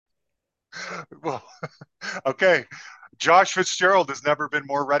Well, okay. Josh Fitzgerald has never been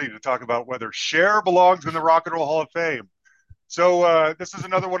more ready to talk about whether Cher belongs in the Rock and Roll Hall of Fame. So this is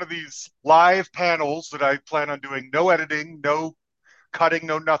another one of these live panels that I plan on doing. No editing, no cutting,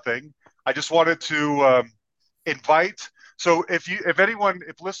 no nothing. I just wanted to invite. So if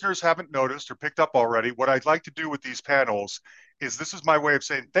listeners haven't noticed or picked up already, what I'd like to do with these panels is this is my way of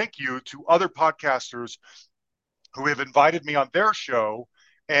saying thank you to other podcasters who have invited me on their show,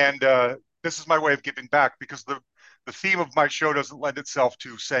 and this is my way of giving back because the theme of my show doesn't lend itself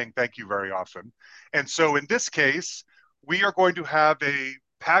to saying thank you very often. And so in this case, we are going to have a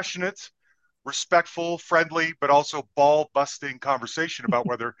passionate, respectful, friendly, but also ball busting conversation about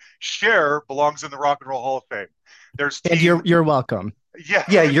whether Cher belongs in the Rock and Roll Hall of Fame. There's And team, you're welcome. yeah,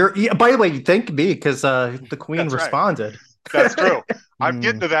 Yeah, by the way, you thank me because the queen that's right. responded. That's true. I'm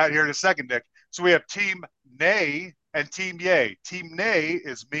getting Mm. to that here in a second, Nick. So we have Team Nay and Team Yay. Team Nay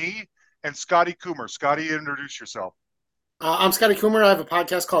is me and Scotty Coomer. Scotty, introduce yourself. I'm Scotty Coomer. I have a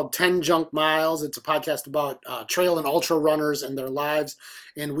podcast called 10 Junk Miles. It's a podcast about trail and ultra runners and their lives.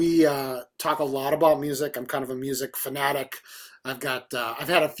 And we talk a lot about music. I'm kind of a music fanatic. I've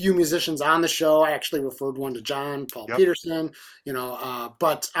had a few musicians on the show. I actually referred one to John, Paul Yep. Peterson,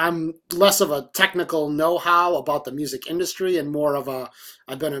 but I'm less of a technical know-how about the music industry and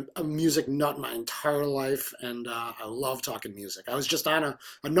I've been a music nut my entire life. And I love talking music. I was just on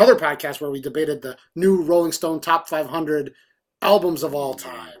another podcast where we debated the new Rolling Stone top 500 albums of all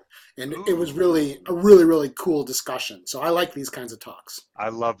time. And it was Ooh, really a really cool discussion. So I like these kinds of talks. I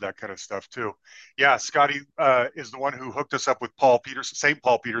love that kind of stuff too. Yeah, Scotty is the one who hooked us up with Paul Peterson, St.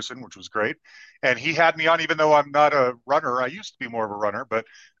 Paul Peterson, which was great. And he had me on, even though I'm not a runner. I used to be more of a runner, but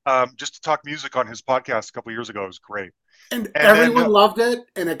just to talk music on his podcast a couple years ago was great. And And then everyone loved it,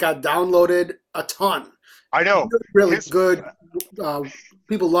 and it got downloaded a ton. I know Really his good. Uh,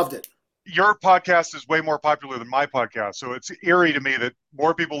 People loved it. your podcast is way more popular than my podcast. So it's eerie to me that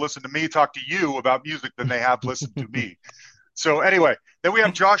more people listen to me talk to you about music than they have listened to me. So anyway, then we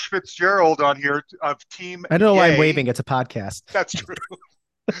have Josh Fitzgerald on here of Team I don't know why I'm Yay. waving. It's a podcast. That's true.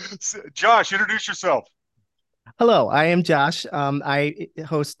 Josh, introduce yourself. Hello, I am Josh. I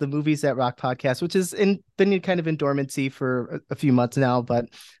host the Movies That Rock podcast, which has been kind of in dormancy for a few months now, but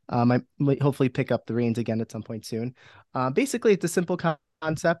I might hopefully pick up the reins again at some point soon. Basically, it's a simple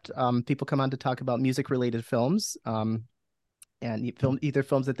concept. People come on to talk about music-related films, and either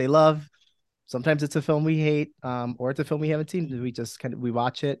films that they love. Sometimes it's a film we hate, or it's a film we haven't seen. We just we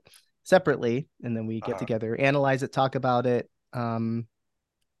watch it separately, and then we get Uh, together, analyze it, talk about it.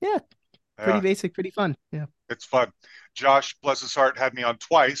 Yeah, pretty yeah, basic, pretty fun. Yeah. it's fun. Josh, bless his heart, had me on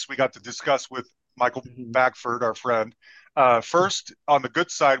twice. We got to discuss with Michael Mhm. Bagford, our friend. First, on the good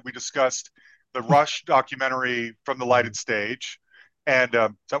side, we discussed the Rush documentary From the Lighted Stage. And is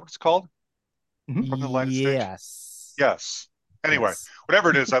that what it's called? Mhm. From the Lighted Stage? Yes. Yes. Anyway, Yes. whatever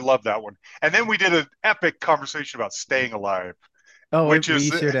it is, I love that one. And then we did an epic conversation about staying alive, Oh, which we is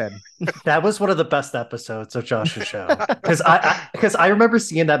sure did. That was one of the best episodes of Josh's show because I remember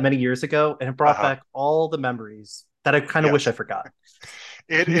seeing that many years ago and it brought uh-huh. back all the memories that I kind of wish I Yes. forgot.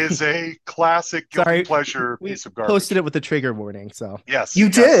 It is a classic guilty Sorry, pleasure we piece of posted garbage. it with the trigger warning. So Yes, You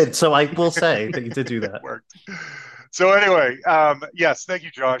yes. did, so I will say that you did do It that. worked. So anyway, yes, thank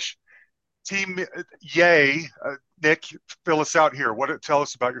you, Josh. Team Yay, Nick, fill us out here. Tell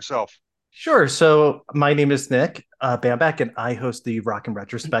us about yourself? Sure. So my name is Nick Bamback, and I host the Rock and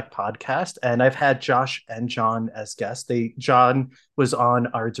Retrospect podcast. And I've had Josh and John as guests. John was on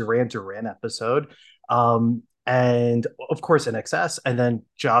our Duran Duran episode, and of course in excess. And then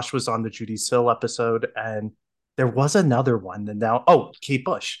Josh was on the Judy Sill episode, and there was another one. And now, oh, Kate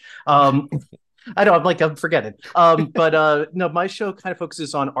Bush. I know I'm forgetting. But no, my show kind of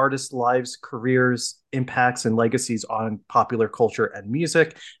focuses on artists' lives, careers, impacts, and legacies on popular culture and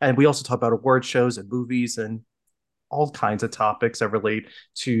music. And we also talk about award shows and movies and all kinds of topics that relate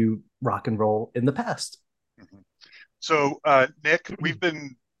to rock and roll in the past. Mhm. So, Nick,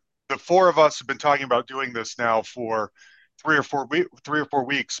 the four of us have been talking about doing this now for 3 or 4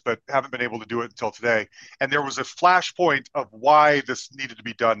 weeks, but haven't been able to do it until today. And there was a flashpoint of why this needed to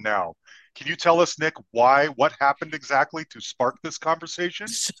be done now. Can you tell us, Nick, what happened exactly to spark this conversation?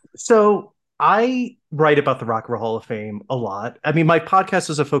 So I write about the Rock and Roll Hall of Fame a lot. I mean, my podcast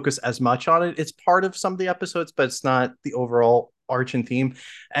doesn't focus as much on it. It's part of some of the episodes, but it's not the overall arch and theme.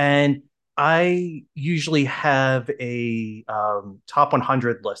 And I usually have a top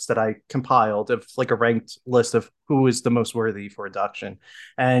 100 list that I compiled of like a ranked list of who is the most worthy for induction.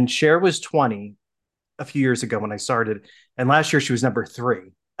 And Cher was 20 a few years ago when I started. And last year she was number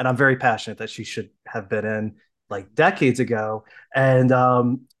three. And I'm very passionate that she should have been in like decades ago. And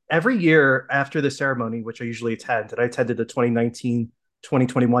every year after the ceremony, which I usually attend, and I attended the 2019,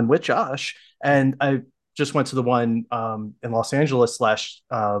 2021 with Josh, and I just went to the one in Los Angeles last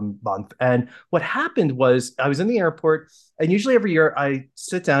month. And what happened was I was in the airport, and usually every year I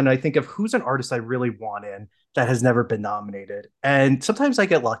sit down and I think of who's an artist I really want in that has never been nominated. And sometimes I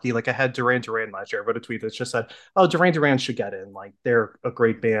get lucky. Like I had Duran Duran last year. I wrote a tweet that just said, "Oh, Duran Duran should get in. Like they're a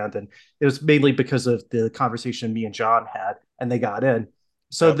great band." And it was mainly because of the conversation me and John had, and they got in.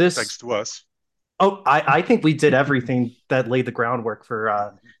 So Yep, thanks this, to us. oh, I think we did everything that laid the groundwork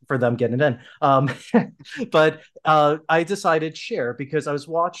for them getting in. But I decided Cher because I was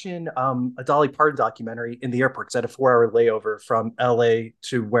watching a Dolly Parton documentary in the airport because I had a 4 hour layover from LA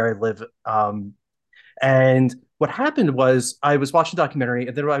to where I live. And what happened was I was watching a documentary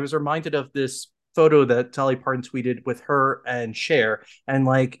and then I was reminded of this photo that Dolly Parton tweeted with her and Cher. And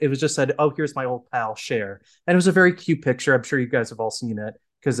like it was just said, "Oh, here's my old pal Cher." And it was a very cute picture. I'm sure you guys have all seen it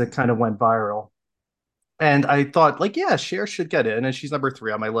because it kind of went viral. And I thought, like, yeah, Cher should get in, and she's number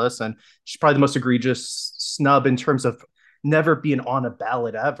 3 on my list, and she's probably the most egregious snub in terms of never being on a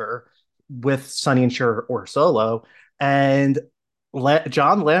ballot ever with Sonny and Cher or solo. And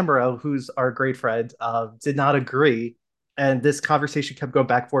John Lambro, who's our great friend, did not agree, and this conversation kept going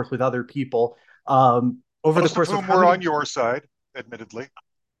back and forth with other people over the Most of course of whom how were many? on your side, admittedly.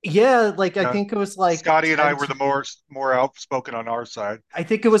 Yeah, like I Yeah. think it was like Scotty and I 10 were to the more outspoken on our side. I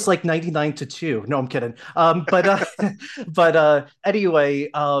think it was So like 99-2. No, I'm kidding. But anyway,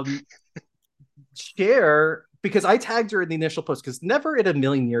 Cher, because I tagged her in the initial post, because never in a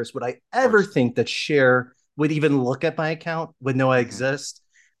million years would I of ever course. think that Cher would even look at my account, would know I Hmm. exist.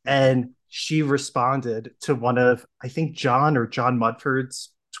 Hmm. And she responded to one of, I think, John or John Mudford's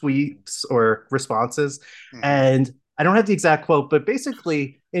tweets or responses. Hmm. And I don't have the exact quote, but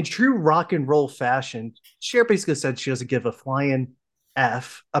basically, in true rock and roll fashion, Cher basically said she doesn't give a flying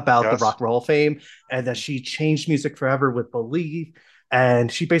F about the Yes. Rock and Roll of Fame and that she changed music forever with Believe. And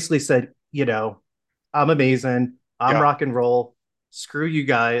she basically said, I'm amazing. I'm Yeah. rock and roll. Screw you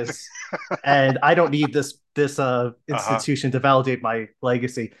guys. And I don't need this Uh-huh. institution to validate my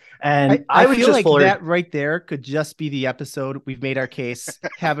legacy. I, And I I was feel just like floored. that right there could just be the episode. We've made our case.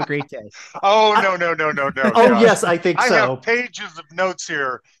 Have a great day. Oh, I, no, no, no, no, no, oh Josh. yes, I think I have so. pages of notes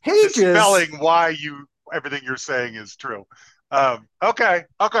here Pages. dispelling why everything you're saying is true. Okay,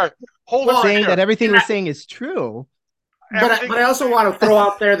 okay. Hold it Well, right Saying that there. everything and we're I, saying is true. Everything but I you're also saying want is to throw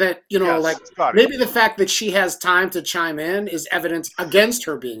out there that, like yes, Scotty. maybe the fact that she has time to chime in is evidence against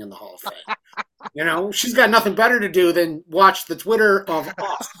her being in the Hall of Fame. She's got nothing better to do than watch the Twitter of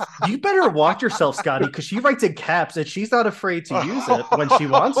us. You better watch yourself, Scotty, because she writes in caps and she's not afraid to use it when she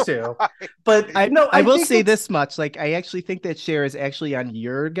wants to. I But see. no, I I will think say it's this much. Like, I actually think that Cher is actually on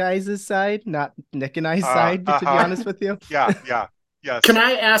your guys' side, not Nick and I's Uh, side, to be uh-huh. honest with you. Yeah, yeah, Can yes.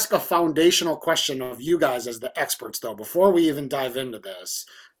 I ask a foundational question of you guys as the experts, though, before we even dive into this?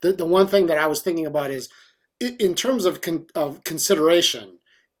 The one thing that I was thinking about is, in terms of consideration,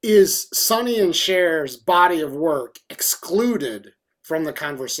 is Sonny and Cher's body of work excluded from the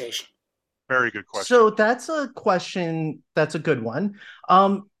conversation? Very good question. so that's a question. That's a good one.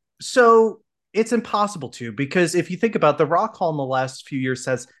 So it's impossible to, because if you think about the Rock Hall in the last few years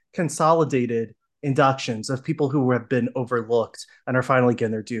has consolidated inductions of people who have been overlooked and are finally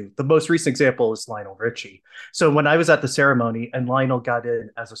getting their due. The most recent example is Lionel Richie. So when I was at the ceremony and Lionel got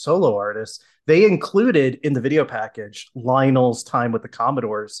in as a solo artist, they included in the video package Lionel's time with the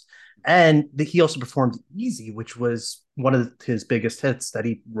Commodores. And he also performed Easy, which was one of his biggest hits that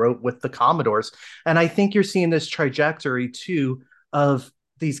he wrote with the Commodores. And I think you're seeing this trajectory too of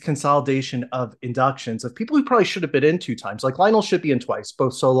these consolidation of inductions of people who probably should have been in 2 times. Like Lionel should be in twice,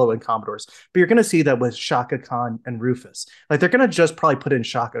 both solo and Commodores. But you're going to see that with Shaka Khan and Rufus. Like they're going to just probably put in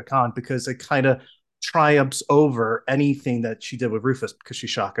Shaka Khan because it kind of triumphs over anything that she did with Rufus because she's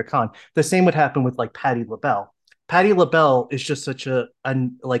Shaka Khan. The same would happen with like Patti LaBelle. Patti LaBelle is just such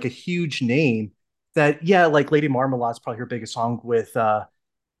like a huge name that, yeah, like Lady Marmalade's probably her biggest song with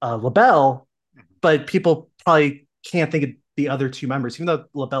LaBelle, but people probably can't think of the other 2 members, even though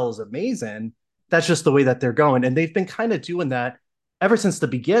LaBelle is amazing. That's just the way that they're going, and they've been kind of doing that ever since the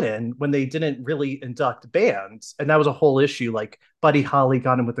beginning when they didn't really induct bands, and that was a whole issue. Like Buddy Holly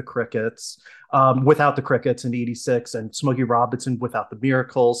got in with the Crickets, without the Crickets in '86, and Smokey Robinson without the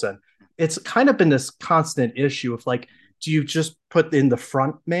Miracles, and it's kind of been this constant issue of like, do you just put in the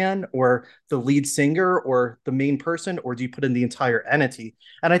front man or the lead singer or the main person, or do you put in the entire entity?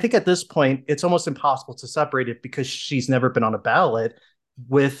 And I think at this point, it's almost impossible to separate it because she's never been on a ballot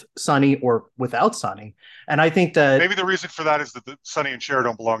with Sonny or without Sonny. And I think that, Maybe the reason for that is that Sonny and Cher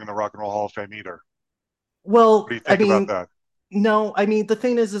don't belong in the Rock and Roll Hall of Fame either. What well, do you I think about mean, that? No, I mean the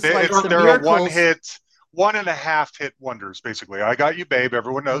thing is like the They're a miracles. 1.5 hit wonders, basically. I Got You, Babe.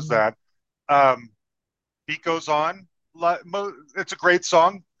 Everyone knows Mhm. that. Um, Beat Goes On. It's a great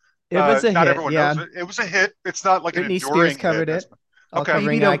song. It was a Not hit. everyone knows Yeah. it. It was a hit. It's not like an Britney Spears enduring hit. covered it. All Okay.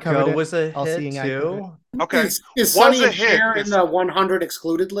 Baby Covering Eye Don't covered Go it. was a All hit Seeing Eye covered it. too. Okay. Is Was Sonny a and hit. Cher in the 100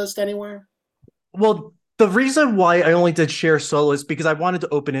 excluded list anywhere? Well, the reason why I only did share solo is because I wanted to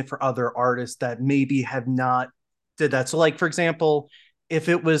open it for other artists that maybe have not did that. So like for example, if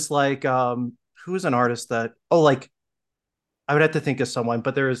it was like who's an artist that like I would have to think of someone,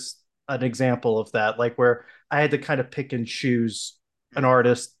 but there's an example of that, like where I had to kind of pick and choose an Mhm.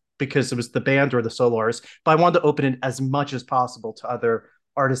 artist because it was the band or the solo artist. But I wanted to open it as much as possible to other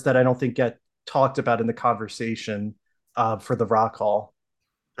artists that I don't think get talked about in the conversation for the Rock Hall.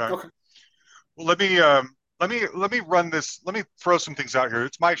 Okay. Okay. Well, let me run this. Let me throw some things out here.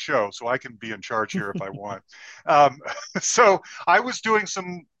 It's my show, so I can be in charge here if I want. Um, so I was doing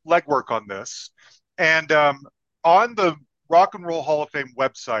some legwork on this, and on the Rock and Roll Hall of Fame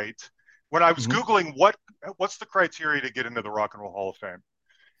website, when I was Mhm. Googling what's the criteria to get into the Rock and Roll Hall of Fame,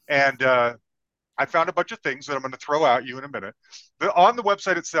 and I found a bunch of things that I'm going to throw at you in a minute. But on the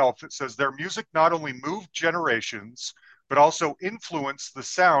website itself, it says their music not only moved generations, but also influenced the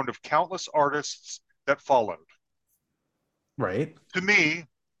sound of countless artists that followed. Right. To me,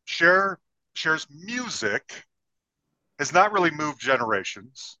 Cher's music has not really moved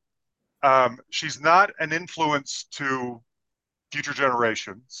generations. She's not an influence to future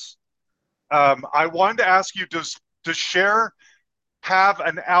generations. I wanted to ask you: Does Cher have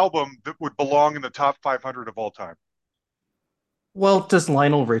an album that would belong in the top 500 of all time? Well, does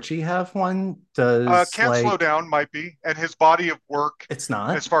Lionel Richie have one? Does Can't Slow like Down might be, and his body of work it's as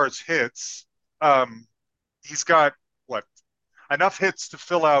not? far as hits, um, he's got what enough hits to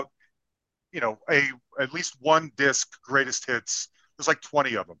fill out, a at least one disc greatest hits. There's like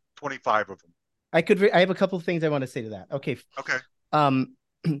 20 of them, 25 of them. I have a couple of things I want to say to that. Okay. Okay. Um,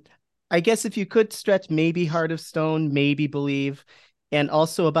 I guess if you could stretch maybe Heart of Stone, maybe Believe, and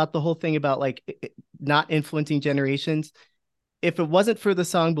also about the whole thing about like not influencing generations. If it wasn't for the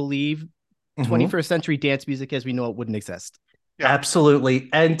song Believe, Mhm. 21st century dance music as we know it wouldn't exist. Yeah. Absolutely.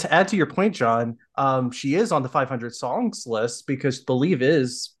 And to add to your point, John, she is on the 500 songs list because Believe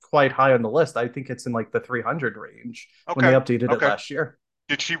is quite high on the list. I think it's in like the 300 range when they Okay. updated it Okay. last year.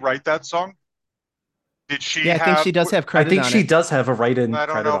 Did she write that song? Did she Yeah, I think have? she does have I credit think on she it. does have a write-in I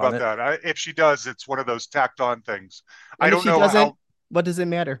don't know credit on about it. that. If she does, it's one of those tacked on things. I And if don't she know doesn't, how. what does it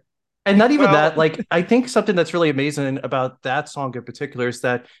matter? And not even Well, that, like I think something that's really amazing about that song in particular is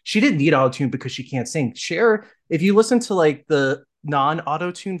that she didn't need autotune because she can't sing. Cher, if you listen to like the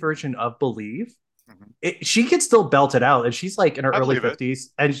non-autotune version of Believe, mhm, she could still belt it out, and she's like in her I early believe it. 50s,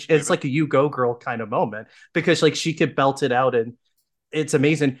 and Believe it's it. like a you go girl kind of moment because like she could belt it out, and it's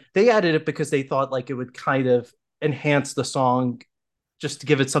amazing. They added it because they thought like it would kind of enhance the song just to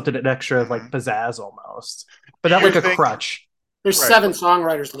give it something an extra like Hmm. pizzazz almost, but Do not you like a think? crutch. There's Right. seven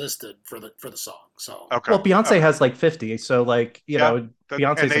songwriters listed for the song. So Okay. Well, Beyonce Okay. has like 50, so like Yeah. And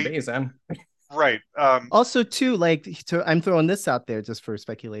Beyonce's they amazing. right. Also, too, like I'm throwing this out there just for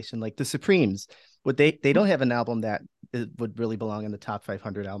speculation. Like the Supremes, would they don't have an album that would really belong in the top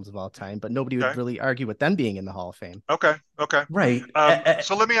 500 albums of all time, but nobody would Okay. really argue with them being in the Hall of Fame. Okay. Okay. Right.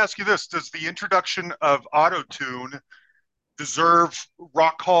 So let me ask you this: Does the introduction of autotune deserve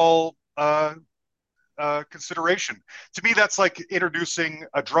Rock Hall consideration? To me, that's like introducing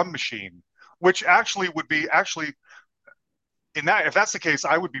a drum machine, which actually would be actually in that. If that's the case,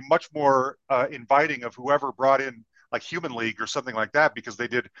 I would be much more inviting of whoever brought in like Human League or something like that because they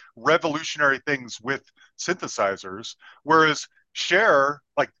did revolutionary things with synthesizers. Whereas Cher,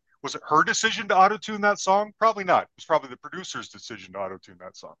 like, was it her decision to auto tune that song? Probably not. It was probably the producer's decision to auto tune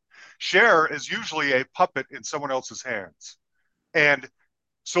that song. Cher is usually a puppet in someone else's hands. And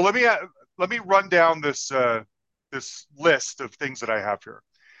so let me run down this list of things that I have here.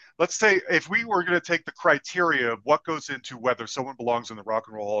 Let's say if we were going to take the criteria of what goes into whether someone belongs in the Rock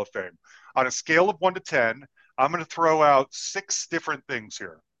and Roll Hall of Fame on a scale of 1 to 10, I'm going to throw out six different things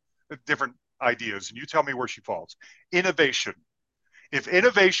here, different ideas, and you tell me where she falls. Innovation. If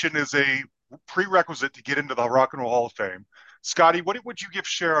innovation is a prerequisite to get into the Rock and Roll Hall of Fame, Scotty, what would you give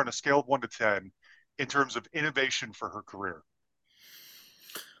Cher on a scale of 1 to 10 in terms of innovation for her career?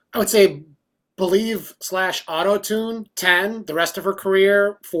 I would say Believe slash Auto Tune 10. The rest of her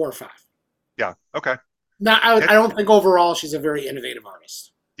career 4 or 5. Yeah. Okay. Now I Nick. don't think overall she's a very innovative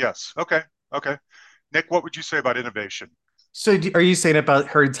artist. Yes. Okay. Okay. Nick, what would you say about innovation? So are you saying about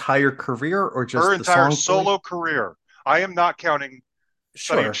her entire career or Her just the entire songs? Believe? solo career. I am not counting.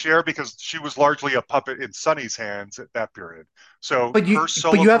 Sonny and Sure. Cher because she was largely a puppet in Sonny's hands at that period. So But her you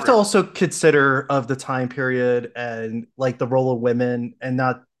solo have to career. also consider of the time period and like the role of women and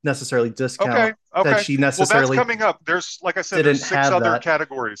not necessarily discount Okay, that okay. she Well, that's necessarily coming up. There's, like I said, there's didn't six have other that.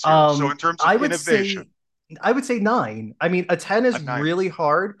 categories here. So in terms of I would innovation, say nine. I mean, a 10 a is nine. really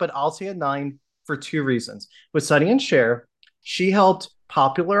hard, but I'll say a nine for two reasons. With Sonny and Cher, she helped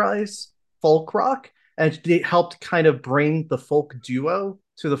popularize folk rock and it helped kind of bring the folk duo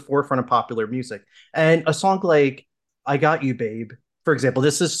to the forefront of popular music. And a song like I Got You, Babe, for example,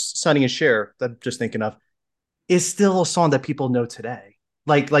 this is Sonny and Cher that I'm just thinking of, is still a song that people know today.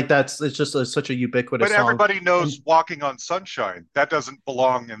 Like that's it's just such a But ubiquitous song. everybody And knows "Walking on Sunshine." That doesn't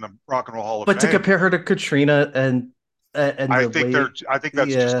belong in the Rock and Roll Hall of but to Fame. compare her to Katrina and I the think they're. way, I think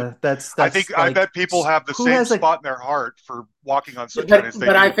that's just a. yeah, that's I think. I like bet people have the who same has a spot in their heart for "Walking on Sunshine" as they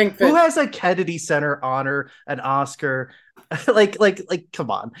But I do. think who that has a Kennedy Center honor, an Oscar, like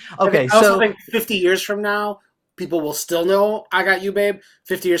come on. I Okay, also so think 50 years from now, people will still know "I Got You, Babe."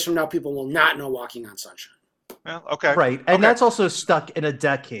 50 years from now, people will not know "Walking on Sunshine." Well, okay, right, and okay, that's also stuck in a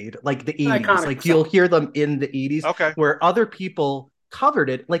decade, like the It's an 80s. iconic Like you'll song. hear them in the 80s okay. where other people covered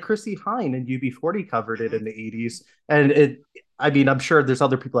it, like Chrissy Hine and UB40 covered it Mhm. in the 80s. And it I mean, I'm sure there's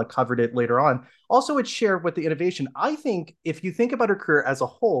other people that covered it later on. Also, it's shared with the innovation. I think if you think about her career as a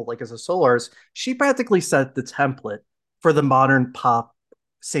whole, like as a solo artist, she practically set the template for the modern pop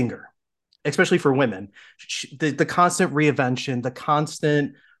singer, especially for women. The constant reinvention, the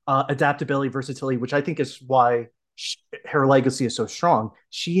constant adaptability, versatility, which I think is why her legacy is so strong.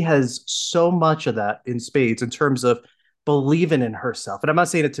 She has so much of that in spades in terms of believing in herself. And I'm not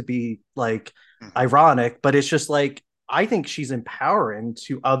saying it to be like Mhm. ironic, but it's just like I think she's empowering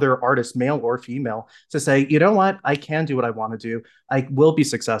to other artists, male or female, to say, you know what, I can do what I want to do. I will be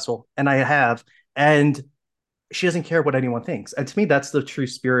successful, and I have. And she doesn't care what anyone thinks. And to me, that's the true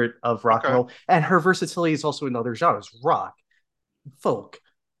spirit of rock and Okay. roll. And her versatility is also in other genres: rock, folk,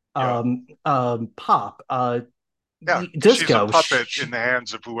 Yeah. pop, Yeah. She's a disco. puppet in the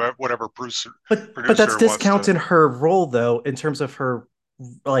hands of whoever, whatever But that's producer wants to. discounting her role though in terms of her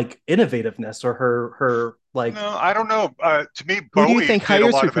like innovativeness or her like No, I don't know. To me, Who do you Bowie think did a hires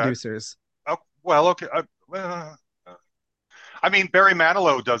lot her of that. producers? Oh, well, okay. I mean, Barry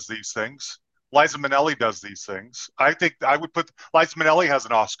Manilow does these things. Liza Minnelli does these things. I think I would put Liza Minnelli has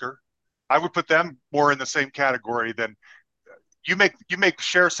an Oscar. I would put them more in the same category than you make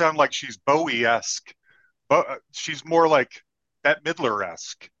Cher sound like she's Bowie-esque, but she's more like Bette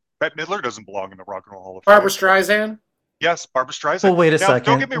Midler-esque. Bette Midler doesn't belong in the Rock and Roll Hall of Barbara Fame. Streisand. Yes, Barbara Streisand. well wait a Now,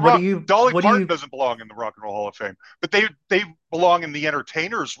 don't second. get me wrong, Dolly What do Parton you doesn't belong in the Rock and Roll Hall of Fame, but they belong in the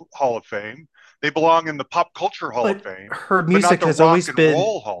Entertainers Hall of Fame. They belong in the Pop Culture Hall of but Fame, her but not music the has Rock always and been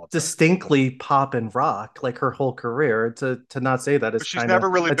Roll Hall of Fame. distinctly pop and rock like her whole career. To not say that is But she's kind of never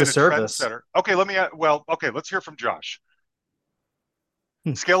really a been a disservice. trendsetter. Okay, well, okay, let's hear from Josh.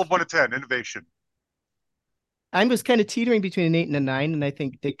 Hmm. Scale of 1 to 10, innovation. I was kind of teetering between an 8 and a 9, and I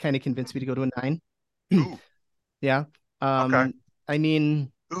think they kind of convinced me to go to a 9. Ooh, Yeah. okay. I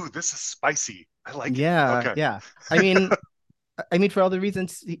mean, Ooh, this is spicy. I like it. yeah, Okay. yeah. I mean, for all the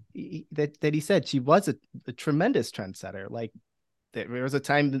reasons that he said, she was a tremendous trendsetter. Like there was a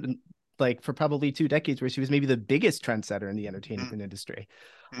time, like for probably 2 decades, where she was maybe the biggest trendsetter in the Mm, entertainment industry.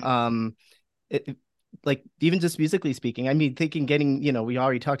 mm, Um, like even just musically speaking, I mean, thinking getting, we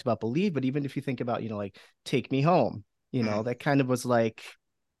already talked about Believe, but even if you think about, like Take Me Home, mm, that kind of was like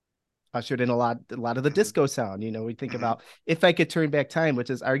ushered in a lot of the mm, disco sound. We think mm, about If I Could Turn Back Time, which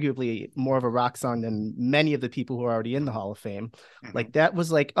is arguably more of a rock song than many of the people who are already in the Hall of Fame. mm. Like that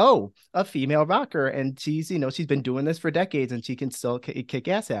was like, oh, a female rocker, and she's been doing this for decades, and she can still kick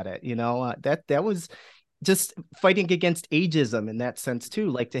ass at it. That was just fighting against ageism in that sense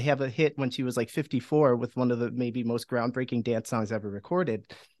too. Like to have a hit when she was like 54 with one of the maybe most groundbreaking dance songs ever recorded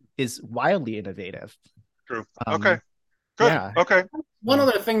is wildly innovative. True. Okay. Um, Good. yeah. Okay. One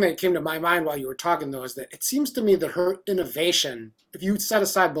other thing that came to my mind while you were talking, though, is that it seems to me that her innovation, if you set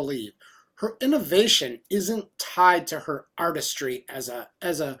aside Believe, her innovation isn't tied to her artistry as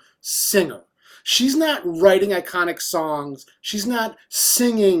a singer. She's not writing iconic songs. She's not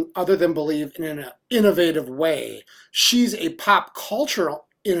singing other than Believe in an innovative way. She's a pop cultural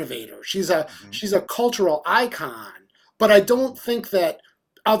innovator. Mhm. She's a cultural icon. But I don't think that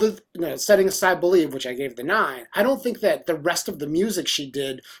setting aside Believe, which I gave the 9, I don't think that the rest of the music she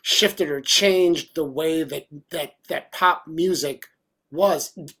did shifted or changed the way that pop music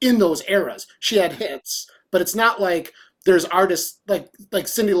was in those eras. She had hits, but it's not like there's artists like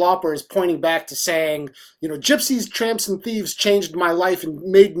Cyndi Lauper is pointing back to saying, gypsies, tramps, and thieves changed my life and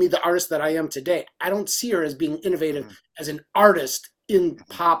made me the artist that I am today. I don't see her as being innovative Mhm. as an artist in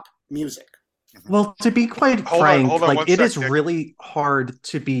pop music. Well, to be quite Hold frank, on like one it sec, is Nick. really hard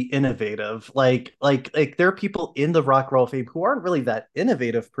to be innovative. Like there are people in the Rock and Roll of Fame who aren't really that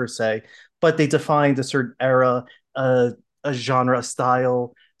innovative per se, but they defined a certain era, a genre, a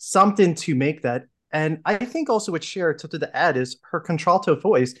style, something to make that. And I think also with Cher, something to add is her contralto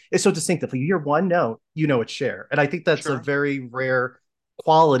voice is so distinctive. Like you hear one note, you know it's Cher. And I think that's a Sure. very rare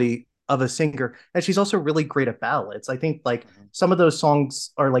quality of a singer. And she's also really great at ballads. I think like Mhm. some of those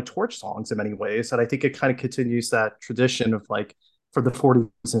songs are like torch songs in many ways. And I think it kind of continues that tradition of like for the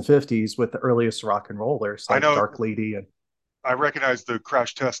 40s and 50s with the earliest rock and rollers I like know Dark Lady and I recognize the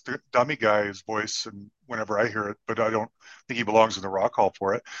Crash Test Dummy guy's voice, and whenever I hear it, but I don't think he belongs in the Rock Hall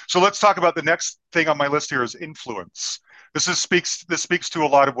for it. So let's talk about the next thing on my list here is influence. This speaks to a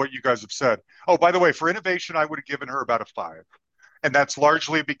lot of what you guys have said. Oh, by the way, for innovation, I would have given her about a 5, and that's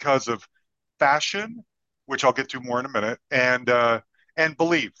largely because of fashion, which I'll get to more in a minute, and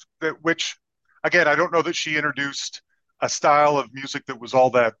belief, that which again, I don't know that she introduced a style of music that was all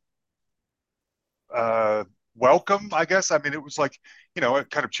that uh, welcome, I guess. I mean, it was like, it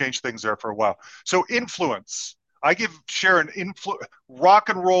kind of changed things there for a while. So influence, I give Sharon rock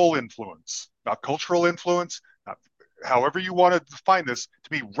and roll influence, not cultural influence, not however you want to define this.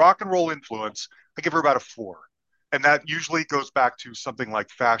 To me, rock and roll influence, I give her about a 4, and that usually goes back to something like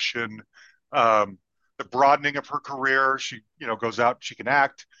fashion, um, the broadening of her career. She, goes out, she can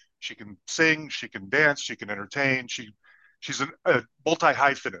act, she can sing, she can dance, she can entertain. She's a multi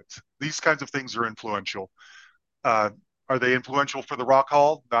hyphenate. These kinds of things are influential. Uh, are they influential for the Rock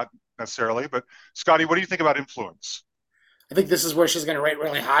Hall? Not necessarily, but Scotty, what do you think about influence? I think this is where she's going to rate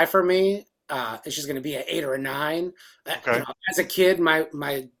really high for me. She's going to be an 8 or a 9. Okay. As a kid,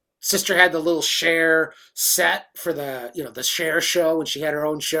 my sister had the little Cher set for the Cher show when she had her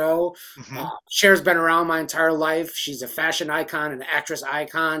own show. Mm-hmm. Cher's been around my entire life. She's a fashion icon, an actress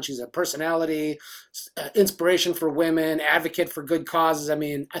icon. She's a personality, inspiration for women, advocate for good causes. I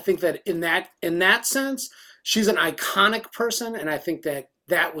mean, I think that in that sense, she's an iconic person, and I think that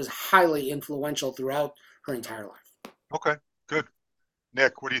that was highly influential throughout her entire life. Okay. Good.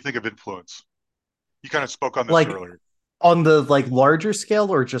 Nick, what do you think of influence? You kind of spoke on this like earlier. on the like larger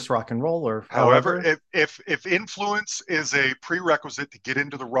scale or just rock and roll or However, however. if influence is a prerequisite to get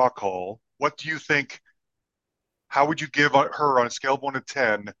into the Rock Hall, what do you think? How would you give her on a scale of 1 to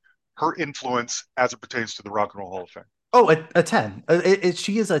 10 her influence as it pertains to the Rock and Roll Hall of Fame? Oh, a 10.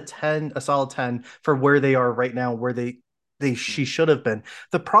 She is a 10, a solid 10 for where they are right now, where she should have been.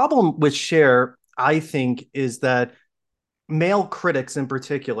 The problem with Cher, I think, is that male critics in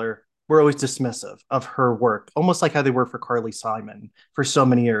particular were always dismissive of her work, almost like how they were for Carly Simon for so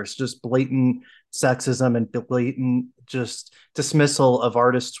many years, just blatant sexism and blatant just dismissal of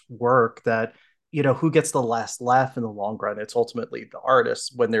artists' work that, who gets the last laugh in the long run? It's ultimately the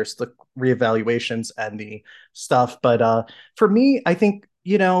artist when there's the reevaluations and the stuff. But for me, I think,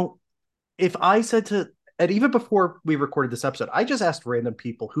 if I said to, and even before we recorded this episode, I just asked random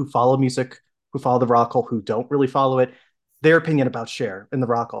people who follow music, who follow the Rock Hall, who don't really follow it, their opinion about Cher in the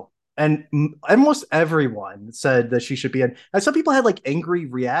Rock Hall. And almost everyone said that she should be in. And some people had like angry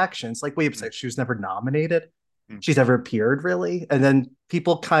reactions, like, wait a second, she was never nominated. Mm-hmm. She's never appeared, really. And then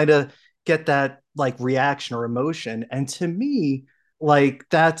people kind of get that like reaction or emotion. And to me, like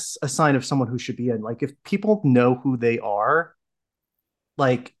that's a sign of someone who should be in. Like if people know who they are,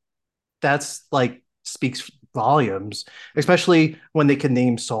 like that's like speaks volumes, especially when they can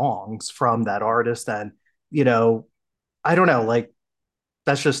name songs from that artist. And, you know, I don't know, like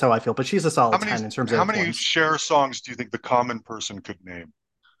that's just how I feel. But she's a How solid many 10 in terms of how many influence. Cher songs do you think the common person could name?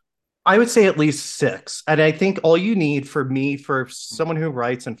 I would say at least six. And I think all you need for me, for someone who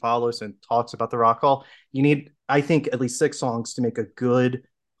writes and follows and talks about the Rock Hall, you need, I think, at least six songs to make a good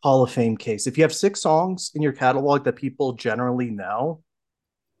Hall of Fame case. If you have six songs in your catalog that people generally know,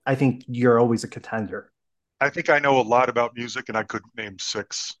 I think you're always a contender. I think I know a lot about music, and I couldn't name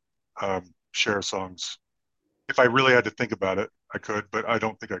 6 Cher songs. If I really had to think about it, I could, but I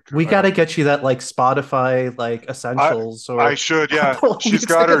don't think I could. We I got to don't. get you that like Spotify like I essentials I or should, yeah. Apple She's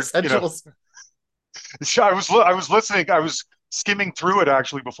got Music her. essentials. I was listening. I was skimming through it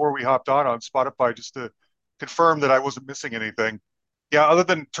actually before we hopped on Spotify just to confirm that I wasn't missing anything. Yeah, other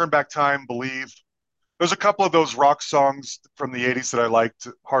than Turn Back Time, Believe. There's a couple of those rock songs from the '80s that I liked,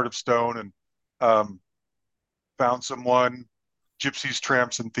 Heart of Stone and um, Found Someone, Gypsies,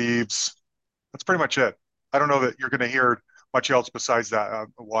 Tramps, and Thieves. That's pretty much it. I don't know that you're going to hear much else besides that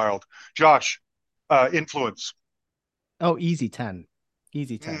Wild. Josh, influence. Oh, easy 10.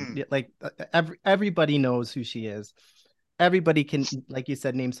 Easy 10. Mm, Yeah, like everybody knows who she is. Everybody can, like you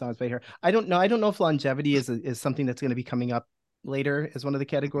said, name songs by her. I don't know. I don't know if longevity is something that's going to be coming up later as one of the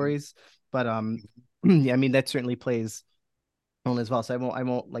Mm-hmm. categories, but yeah, I mean that certainly plays on as well. So I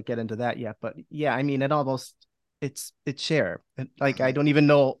won't like get into that yet. But yeah, I mean it's Cher. Like I Mm-hmm. don't even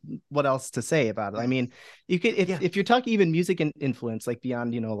know what else to say about it. I mean, you could Yeah. if you're talking even music and influence, like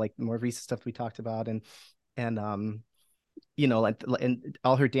beyond, like more recent stuff we talked about and like and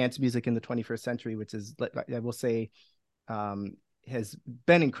all her dance music in the 21st century, which is I will say um has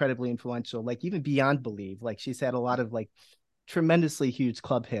been incredibly influential, like even beyond believe. Like she's had a lot of like tremendously huge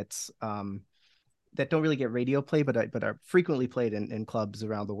club hits that don't really get radio play, but are frequently played in clubs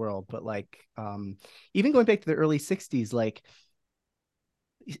around the world. But like even going back to the early 60s, like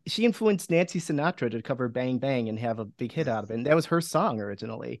she influenced Nancy Sinatra to cover Bang Bang and have a big hit out of it. And that was her song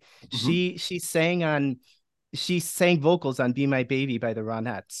originally. Mm-hmm. She sang vocals on Be My Baby by the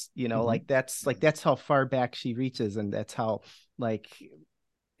Ronettes. Mm-hmm. Like that's how far back she reaches, and like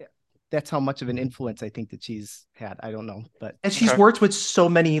that's how much of an influence I think that she's had. I don't know, but And she's Okay. worked with so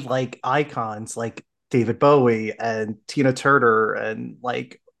many like icons like David Bowie and Tina Turner and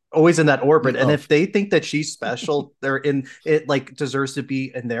like always in that orbit. And oh, if they think that she's special, they're in it like deserves to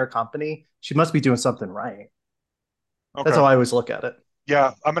be in their company. She must be doing something right. That's Okay. how I always look at it.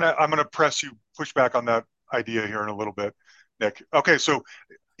 Yeah, I'm gonna push back on that idea here in a little bit, Nick. Okay, so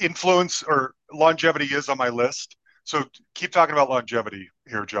influence or longevity is on my list. So keep talking about longevity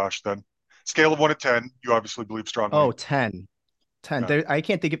here, Josh. Then scale of 1 to 10, you obviously believe strongly. 10. 10. Yeah. I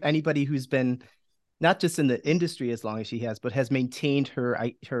can't think of anybody who's been not just in the industry as long as she has, but has maintained her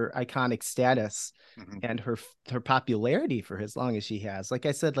iconic status Mm-hmm. and her popularity for as long as she has. Like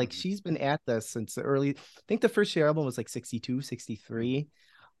I said, like Mm-hmm. she's been at this since the early. I think the first Cher album was like 62, 63,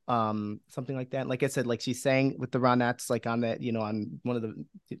 something like that. Like I said, like she sang with the Ronettes, like on that, on one of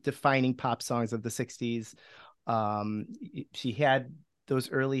the defining pop songs of the 60s. Um, she had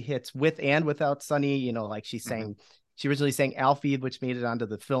those early hits with and without Sunny, like Mm-hmm. she originally sang Alfie, which made it onto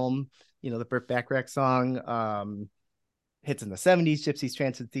the film, the Burt Bacharach song. Hits in the 70s, Gypsies,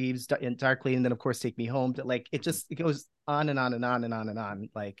 Transit Thieves, and Darkly, and then of course Take Me Home. Like it goes on and on and on and on and on.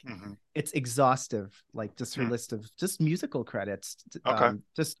 Like Mm-hmm. it's exhaustive. Like just her Mm-hmm. list of just musical credits, Okay.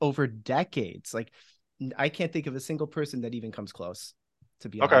 just over decades. Like I can't think of a single person that even comes close, to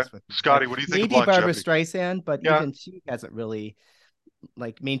be Okay. honest with you. Scotty, Like what do you think of maybe Barbara longevity? Streisand, but Yeah. even she hasn't really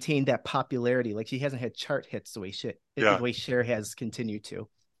like maintained that popularity. Like she hasn't had chart hits the Yeah. way Cher has continued to.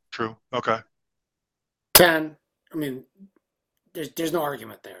 True. Okay. 10. I mean, there's no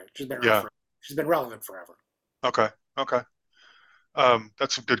argument there. She's been around Yeah. for. She's been relevant forever. Okay. Okay.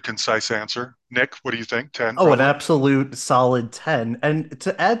 That's a good concise answer. Nick, what do you think? 10, Oh, an probably? absolute solid 10. And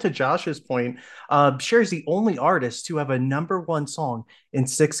to add to Josh's point, Cher is the only artist to have a number one song in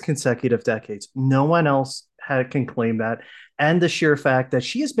 6 consecutive decades. No one else can claim that. And the sheer fact that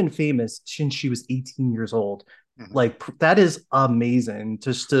she has been famous since she was 18 years old. Mm-hmm. Like that is amazing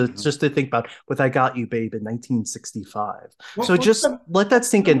Mm-hmm. just to think about with I Got You Babe in 1965. What, So what's just the let that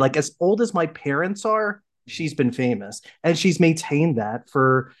sink in. Like as old as my parents are, she's been famous and she's maintained that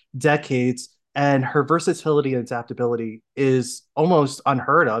for decades, and her versatility and adaptability is almost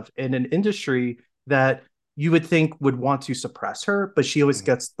unheard of in an industry that you would think would want to suppress her, but she always Mm-hmm.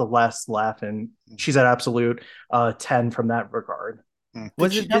 gets the last laugh, and Mm-hmm. she's an absolute 10 from that regard. Did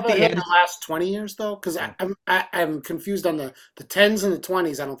Was she it have did a the hit in ad the last 20 years though? Because I'm confused on the tens and the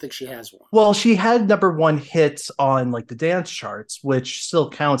 20s. I don't think she has one. Well, she had number one hits on like the dance charts, which still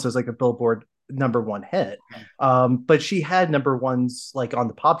counts as like a Billboard number one hit. Mm-hmm. But she had number ones like on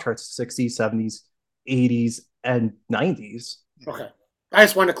the pop charts, 60s, 70s, 80s, and 90s. Okay. I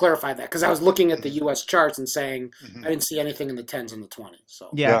just wanted to clarify that because I was looking at the Mm-hmm. U.S. charts and saying Mm-hmm. I didn't see anything in the tens and the 20s. So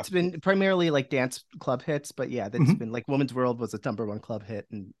Yeah, Yeah. it's been primarily like dance club hits, but yeah, that's Mhm. been like Woman's World was a number one club hit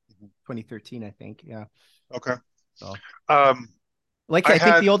in Mm-hmm. 2013, I think. Yeah. Okay. So Um, like I I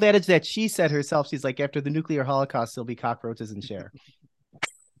think had the old adage that she said herself, she's like, after the nuclear holocaust, there'll be cockroaches and Cher.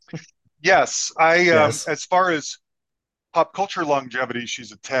 yes. I Yes. as far as pop culture longevity,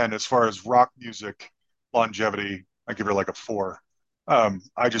 she's a 10. As far as rock music longevity, I give her like a 4.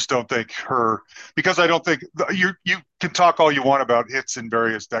 I just don't think her because I don't think you can talk all you want about hits in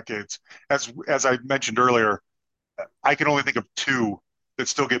various decades. As I mentioned earlier, I can only think of two that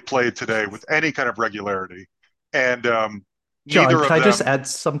still get played today with any kind of regularity, and John, neither can of I just them. add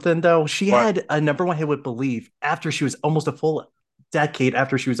something though? She But had a number one hit with Believe after she was almost a full decade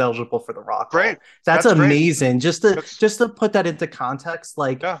after she was eligible for the Rock great, Hall. That's that's great. amazing. That's Just to put that into context,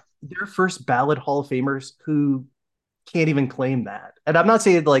 like yeah, their first ballot Hall of Famers who can't even claim that. And I'm not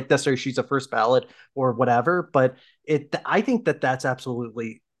saying like necessarily she's a first ballot or whatever, but I think that that's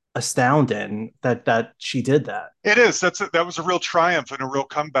absolutely astounding that she did that. it is. That was a real triumph and a real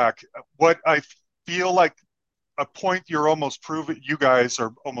comeback. What I feel like a point you guys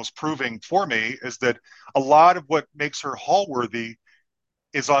are almost proving for me is that a lot of what makes her hall worthy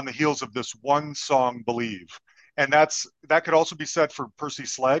is on the heels of this one song, Believe. And that could also be said for Percy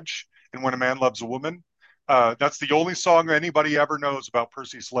Sledge and When a Man Loves a Woman. That's the only song anybody ever knows about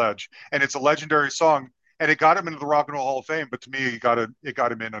Percy Sledge, and it's a legendary song. And it got him into the Rock and Roll Hall of Fame, but to me, it got him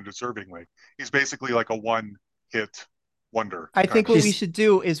in undeservingly. He's basically like a one-hit wonder I kind think of. what we should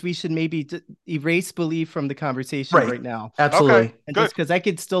do is we should maybe erase Believe from the conversation right now. Okay, Absolutely. And good. just because I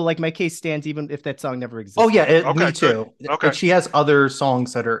could still, like, my case stands even if that song never Oh existed. yeah, Okay, me good. too. Okay, And she has other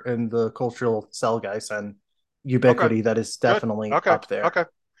songs that are in the cultural zeitgeist and okay, ubiquity that is good. definitely Okay, up there. okay.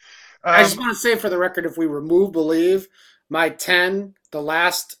 I just Um, want to say for the record, if we remove Believe, my 10, the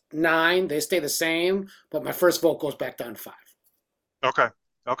last 9, they stay the same, but my first vote goes back down to 5. okay,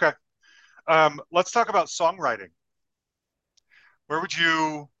 okay. Let's talk about songwriting. Where would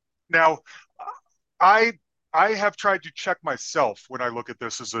you now? I I have tried to check myself when I look at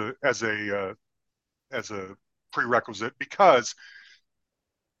this as a prerequisite because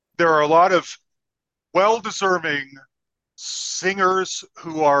there are a lot of well-deserving singers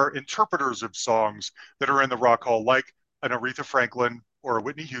who are interpreters of songs that are in the Rock Hall, like an Aretha Franklin or a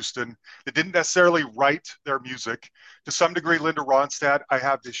Whitney Houston, that didn't necessarily write their music. To some degree, Linda Ronstadt, I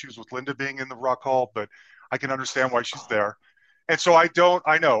have issues with Linda being in the Rock Hall, but I can understand why she's there. And so I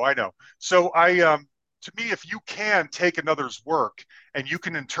know. So to me, if you can take another's work and you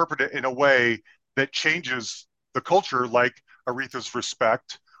can interpret it in a way that changes the culture, like Aretha's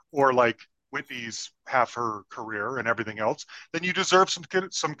Respect or like Whitney's half her career and everything else, then you deserve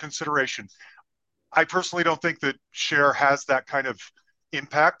some consideration. I personally don't think that Cher has that kind of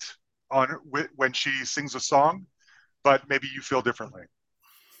impact on when she sings a song, but maybe you feel differently.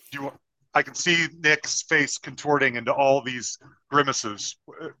 Do you? I can see Nick's face contorting into all these grimaces.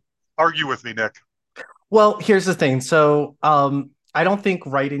 Argue with me, Nick. Well, here's the thing. So, I don't think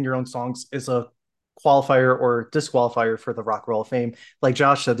writing your own songs is a qualifier or disqualifier for the Rock and Roll of Fame. Like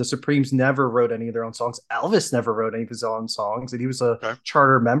Josh said, the Supremes never wrote any of their own songs. Elvis never wrote any of his own songs, and he was a Okay.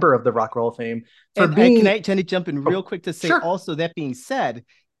 charter member of the Rock and Roll of Fame. For And me, can I jump in real quick to say sure. also, that being said,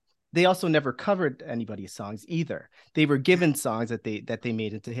 they also never covered anybody's songs either. They were given songs that they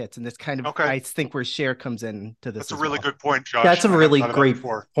made into hits, and that's kind of, Okay. I think, where Cher comes in to this That's a as really well. good point, Josh. That's a I hadn't really thought of that great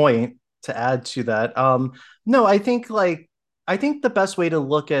before. point to add to that. No, I think the best way to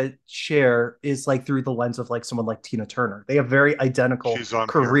look at Cher is like through the lens of like someone like Tina Turner. They have very identical She's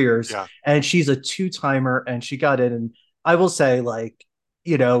on here. careers, Yeah. and she's a two-timer, and she got in. And I will say, like,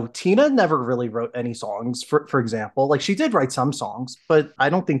 you know, Tina never really wrote any songs. For example, like she did write some songs, but I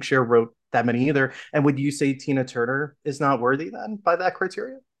don't think Cher wrote that many either. And would you say Tina Turner is not worthy then by that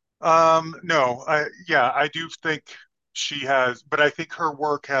criteria? No, I do think she has, but I think her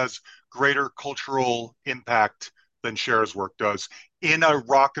work has greater cultural impact than Cher's work does in a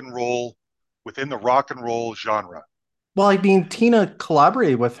rock and roll, within the rock and roll genre. Well, I mean, Tina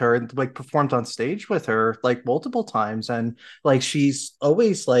collaborated with her and like performed on stage with her like multiple times, and like she's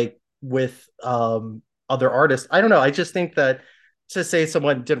always like with other artists. I don't know. I just think that to say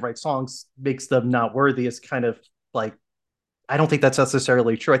someone didn't write songs makes them not worthy is kind of like I don't think that's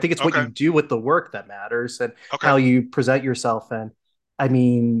necessarily true. I think it's what Okay, you do with the work that matters and okay, how you present yourself. And I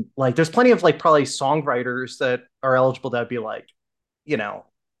mean, like, there's plenty of like probably songwriters that are eligible that would be like, you know,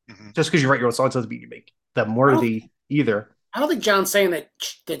 hmm just because you write your own songs doesn't mean you make them I don't worthy either. I don't think John's saying that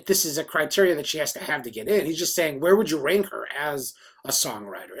this is a criteria that she has to have to get in. He's just saying where would you rank her as a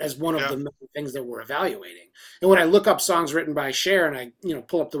songwriter, as one of yeah, the many things that we're evaluating. And when I look up songs written by Cher and I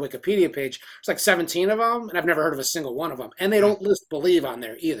pull up the Wikipedia page, it's like 17 of them, and I've never heard of a single one of them. And they don't list Believe on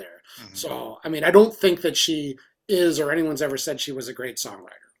there either. hmm So I mean, I don't think that she is or anyone's ever said she was a great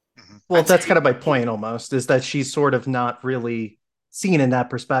songwriter. hmm Well, I'd say that's kind of my point almost, is that she's sort of not really seen in that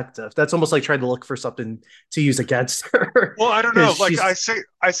perspective. That's almost like trying to look for something to use against her Well, I don't know. because Like she's I say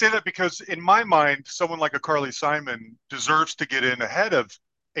that because in my mind, someone like a Carly Simon deserves to get in ahead of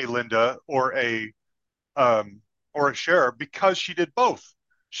a Linda um, or a Cher because she did both.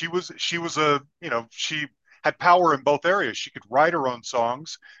 She was a she had power in both areas. She could write her own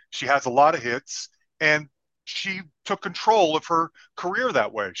songs. She has a lot of hits, and she took control of her career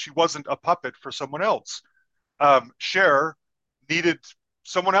that way. She wasn't a puppet for someone else. Cher needed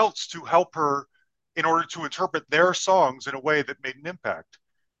someone else to help her in order to interpret their songs in a way that made an impact.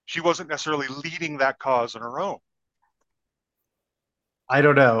 She wasn't necessarily leading that cause on her own. I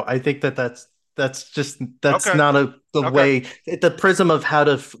don't know. I think that that's Okay, not the okay, way the prism of how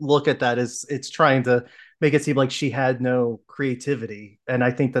to look at that is it's trying to make it seem like she had no creativity, and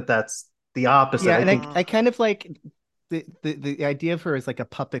I think that that's the opposite. Yeah, I and think I kind of like the idea of her as like a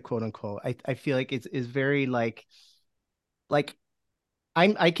puppet, quote unquote. I feel like it's is very like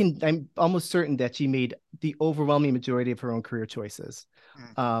I'm almost certain that she made the overwhelming majority of her own career choices,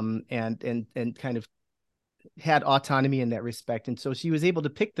 Mm, and kind of had autonomy in that respect, and so she was able to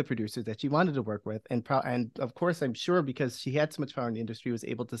pick the producers that she wanted to work with, and of course I'm sure because she had so much power in the industry, was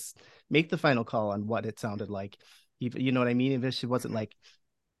able to make the final call on what it sounded like. Even, you know what I mean? If she wasn't mhm, like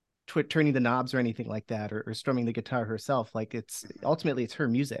turning the knobs or anything like that, or strumming the guitar herself, like it's mhm, ultimately it's her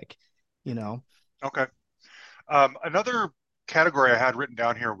music, you mhm. know. Okay. Another category I had written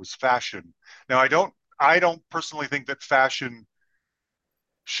down here was fashion. Now, I don't personally think that fashion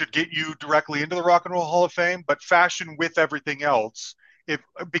should get you directly into the Rock and Roll Hall of Fame, but fashion with everything else, if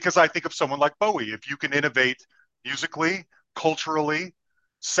because I think of someone like Bowie, if you can innovate musically, culturally,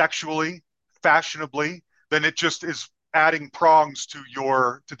 sexually, fashionably, then it just is adding prongs to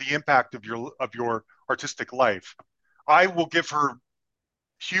the impact of your artistic life. I will give her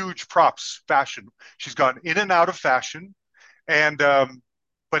huge props. Fashion, she's gone in and out of fashion, and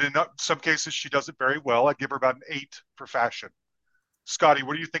but in some cases she does it very well. I give her about an 8 for fashion. Scotty,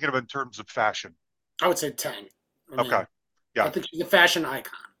 what are you thinking of in terms of fashion? I would say 10. I Okay. mean, I Yeah. think she's a fashion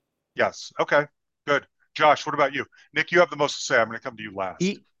icon. Yes. Okay. Good. Josh, what about you? Nick, you have the most to say. I'm going to come to you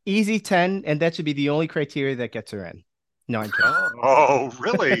last. Easy 10, and that should be the only criteria that gets her in. No, I'm kidding. Oh,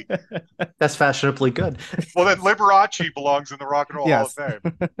 really? That's fashionably good. Well, then Liberace belongs in the Rock and Roll Hall of Yes. Fame.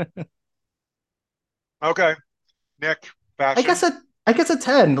 Okay. Nick, I guess fashion? a I guess a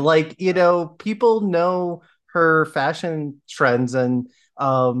 10. Like, Yeah. people know her fashion trends, and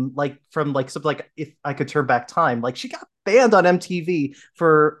like from like something like If I Could Turn Back Time, like she got banned on MTV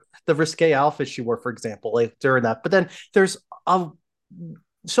for the risque outfit she wore, for example, like during that. But then there's um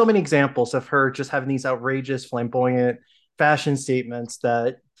so many examples of her just having these outrageous, flamboyant fashion statements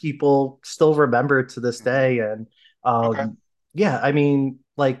that people still remember to this Mhm. day. And Okay. yeah, I mean,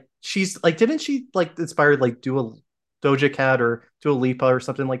 like she's like, didn't she like inspired like do a Doja Cat or Dua Lipa or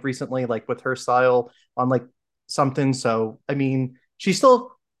something like recently, like with her style on like something? So I mean, she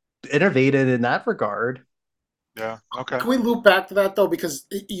still innovated in that regard. Yeah. Okay. Can we loop back to that though? Because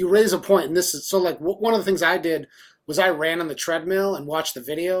you raise a point, and this is so like one of the things I did was I ran on the treadmill and watched the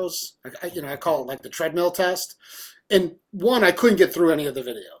videos. I call it like the treadmill test. And one, I couldn't get through any of the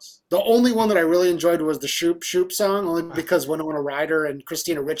videos. The only one that I really enjoyed was the Shoop Shoop song, only because Winona Ryder and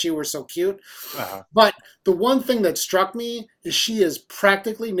Christina Ricci were so cute. Uh-huh. But the one thing that struck me is she is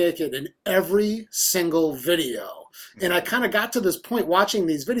practically naked in every single video. And I Mhm. kind of got to this point watching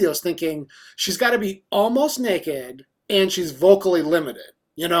these videos thinking she's got to be almost naked and she's vocally limited,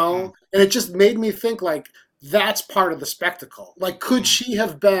 you Mm, know? And it just made me think like that's part of the spectacle. Like, could mm, she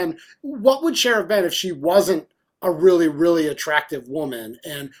have been, what would Cher have been if she wasn't a really, really attractive woman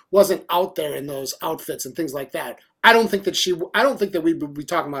and wasn't out there in those outfits and things like that? I don't think that we would be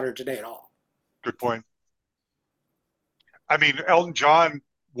talking about her today at all. good point. I mean, Elton John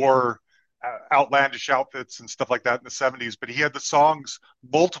wore outlandish outfits and stuff like that in the 70s, but he had the songs,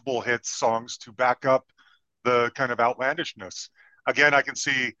 multiple hits songs to back up the kind of outlandishness. Again, I can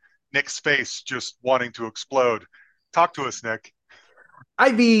see Nick's face just wanting to explode. Talk to us, Nick.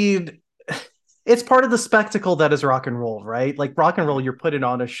 I mean, it's part of the spectacle that is rock and roll, right? Like rock and roll, Mm, you're putting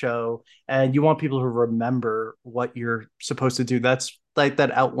on a show and you want people to remember what you're supposed to do. That's like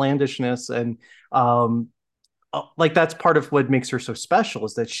that outlandishness. And um like that's part of what makes her so special,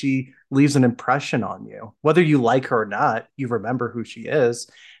 is that she leaves an impression on you. Whether you like her or not, you remember who she is.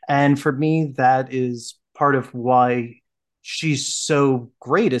 And for me, that is part of why she's so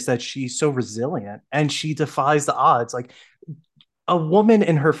great, is that she's so resilient and she defies the odds. Like a woman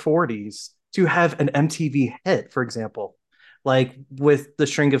in her 40s to have an MTV hit, for example, like with the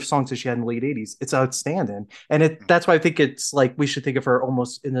string of songs that she had in the late 80s, it's outstanding. And mm, that's why I think it's like we should think of her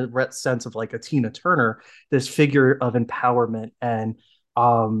almost in the sense of like a Tina Turner, this figure of empowerment. And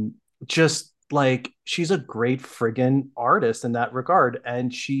um just like she's a great friggin' artist in that regard.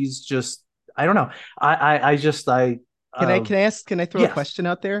 And she's just, I don't know. I just I Can I ask? Can I throw a Yeah, question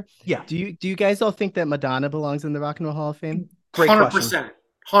out there? yeah. Do you guys all think that Madonna belongs in the Rock and Roll Hall of Fame? Great question. 100%.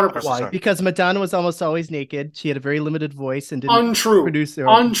 100%. Why? 100%. Because Madonna was almost always naked. She had a very limited voice and didn't Untrue. produce her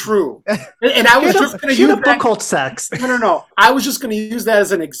own. Untrue. And I She was had just a going to she had use a book that. called Sex. No, no, no. I was just going to use that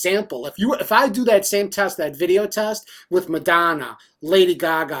as an example. If I do that same test, that video test with Madonna, Lady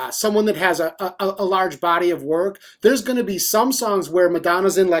Gaga, someone that has a large body of work, there's going to be some songs where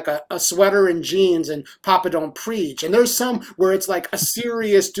Madonna's in like a sweater and jeans and Papa Don't Preach. And there's some where it's like a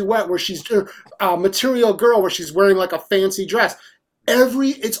serious duet where she's a Material Girl where she's wearing like a fancy dress.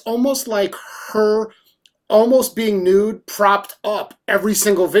 It's almost like her almost being nude propped up every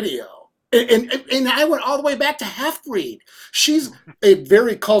single video. And I went all the way back to Half Breed. She's a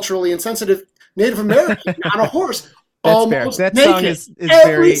very culturally insensitive Native American on a horse, That's fair. almost That song naked. is Every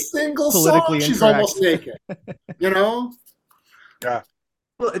very single song, politically she's incorrect. almost naked. You know? Yeah.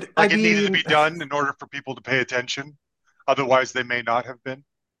 Well, I Like it needed to mean, be done in order for people to pay attention. Otherwise, they may not have been.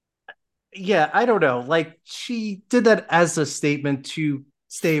 yeah, I don't know. Like she did that as a statement to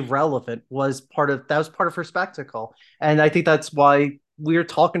stay relevant that was part of her spectacle. And I think that's why we're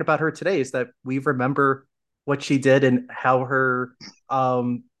talking about her today is that we remember what she did and how her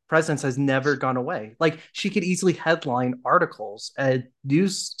presence has never gone away. Like she could easily headline articles and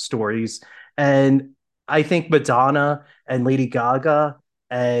news stories. And I think Madonna and Lady Gaga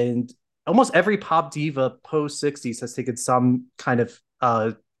and almost every pop diva post 60s has taken some kind of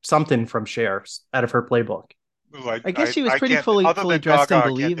something from Cher out of her playbook. Ooh, I guess she was I pretty can't, other fully than dressed Gaga, in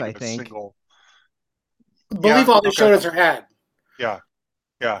I can't Believe, think I of a think. single. Believe Yeah, all they okay. showed is her head. Yeah,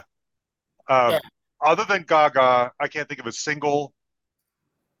 yeah. Yeah. Other than Gaga, I can't think of a single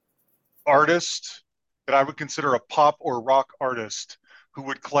artist that I would consider a pop or rock artist who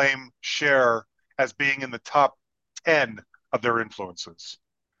would claim Cher as being in the top 10 of their influences.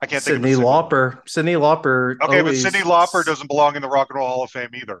 I can't think of a Sydney single one. Lauper. Sydney Lauper Okay, but Cyndi always. Lauper doesn't belong in the Rock and Roll Hall of Fame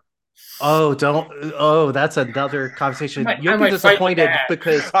either. Oh, don't. Oh, that's another conversation. I You'll be might fight with disappointed that.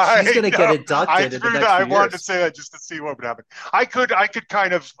 because she's I going to get know. I inducted in the threw that. next I few wanted to years. say that just to see what would happen. I could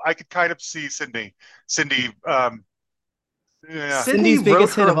kind of see Cindy. Yeah, Sydney Cindy's wrote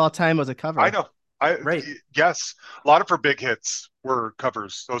biggest hit of her all time was a I cover. know. I right. yes, a lot of her big hits were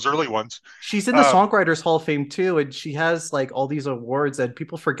covers. Those early ones. She's in the Um, Songwriters Hall of Fame too, and she has like all these awards, and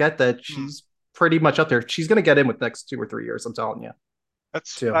people forget that hmm. she's pretty much up there. She's going to get in with next 2 or 3 years. I'm telling you,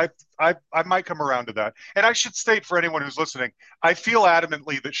 That's too. I might come around to that. And I should state for anyone who's listening, I feel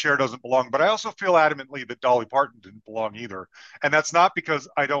adamantly that Cher doesn't belong, but I also feel adamantly that Dolly Parton didn't belong either. And that's not because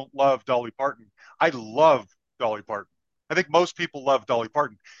I don't love Dolly Parton. I love Dolly Parton. I think most people love Dolly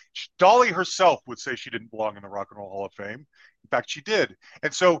Parton. Dolly herself would say she didn't belong in the Rock and Roll Hall of Fame. In fact, she did.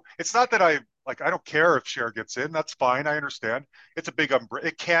 And so it's not that I don't care if Cher gets in. That's fine. I understand. It's a big umbrella.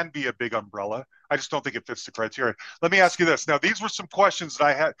 It can be a big umbrella. I just don't think it fits the criteria. Let me ask you this. Now, these were some questions that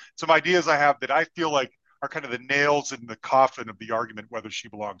I had, some ideas I have that I feel like are kind of the nails in the coffin of the argument whether she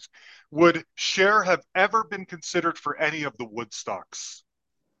belongs. Would Cher have ever been considered for any of the Woodstocks?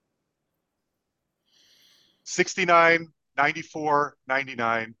 69, 94,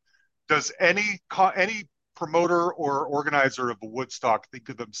 99. Does any promoter or organizer of a Woodstock think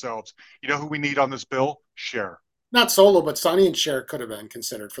of themselves, you know who we need on this bill? Cher. Not solo, but Sonny and Cher could have been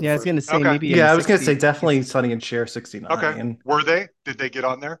considered for the Yeah, I was first. gonna say Okay. maybe in the Yeah, I was going to say 60s. definitely Sonny and Cher Okay. 69. Were they? Did they get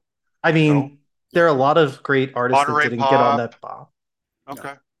on there? I No. mean, there are a lot of great artists that Monterey didn't get on Pop. that pop. No.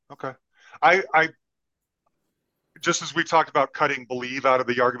 Okay. Okay. I just as we talked about cutting Believe out of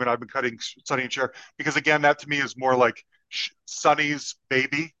the argument, I've been cutting Sonny and Cher because again, that to me is more like Sonny's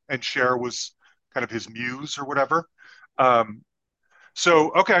baby, and Cher was kind of his muse or whatever. Um,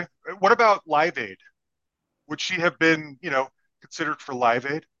 so okay, what about Live Aid? Would she have been, considered for Live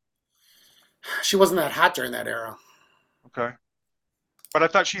Aid? She wasn't that hot during that era. Okay, but I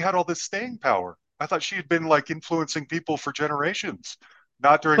thought she had all this staying power. I thought she had been like influencing people for generations.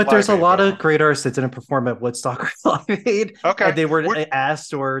 Not during But there's Live a Aid, lot though. of great artists that didn't perform at Woodstock or Live Aid, Okay, and they were would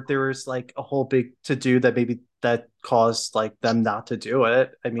asked, or there was like a whole big to do that maybe that caused like them not to do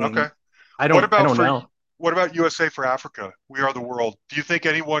it. I okay. mean, What I about don't for know. what about USA for Africa? We Are the World. Do you think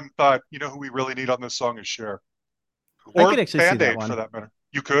anyone thought, who we really need on this song is Cher? I could Or actually see Band that Aid for one. that matter?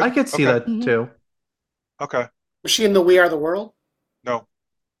 You I could? could see Okay. that Mhm. too. Okay. Was she in the We Are the World? No.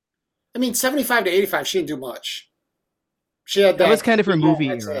 I mean, 75 to 85, she didn't do much. She had That was that. kind of her Oh, movie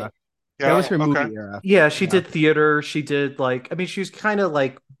that's it. era. That Yeah. was Yeah. her Okay. movie era. Yeah, she Yeah. did theater. She did like, I mean, she was kind of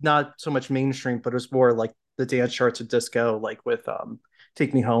like not so much mainstream, but it was more like the dance charts of disco, like with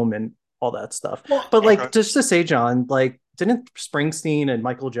Take Me Home and all that stuff. Well, But Okay. like just to say, John, like didn't Springsteen and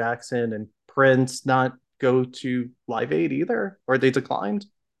Michael Jackson and Prince not go to Live Aid either, or they declined?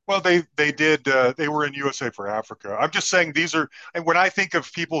 Well, they did. They were in USA for Africa. I'm just saying these are, and when I think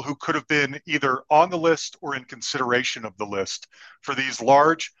of people who could have been either on the list or in consideration of the list for these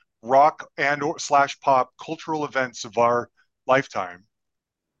large rock and or slash pop cultural events of our lifetime,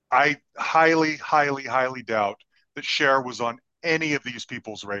 I highly, highly, highly doubt that Cher was on any of these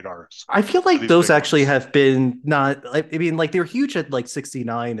people's radars I feel for like these those big actually ones. have been not. I mean, like they were huge at like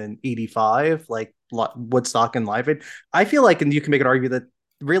 69 and 85, like Woodstock and Live Aid. I feel like, and you can make an argument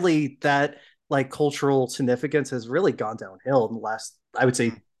that really that like cultural significance has really gone downhill in the last, I would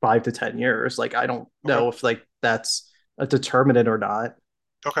Hmm. say, 5 to 10 years. Like I don't Okay. know if like that's a determinant or not.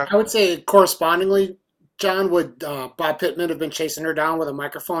 Okay. I would say correspondingly, John, would Bob Pittman have been chasing her down with a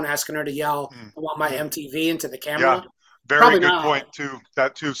microphone, asking her to yell, Mm. "I want my Mm. MTV" into the Yeah. camera? Very Probably good not. point too.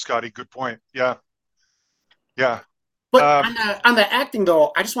 That too, Scotty. Good point. Yeah. Yeah. But Um, on the acting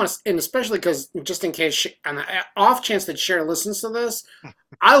though, I just want to, and especially because just in case, on the off chance that Cher listens to this,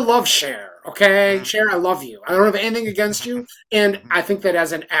 I love Cher. Okay, mhm, Cher, I love you. I don't have anything against mhm, you, and mhm, I think that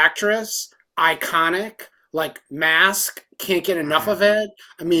as an actress, iconic, like Mask, can't get enough mhm, of it.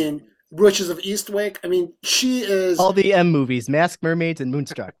 I mhm. mean, Witches of Eastwick. I mean, she is. All the M movies, Mask, Mermaids, and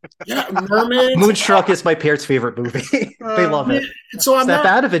Moonstruck. Yeah, Mermaids. Moonstruck is my parents' favorite movie. They Uh, I love mean, it. so I'm Snap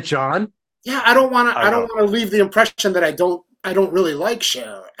not. out of it, John. Yeah, I don't want to. I I don't know. want to leave the impression that I don't really like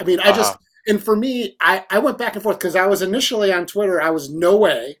Cher. I mean, I Uh-huh. just. And for me, I went back and forth because I was initially on Twitter. I was no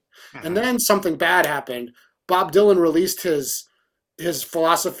way, and Mhm. then something bad happened. Bob Dylan released his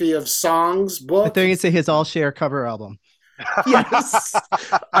philosophy of songs I book. think it's his All Share cover album. Yes,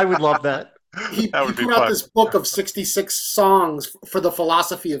 I would love that. That He would be put out fun. this book of 66 songs for the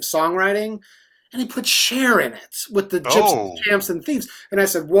philosophy of songwriting, and he put Cher in it with the gypsies, Oh. champs, and thieves. And I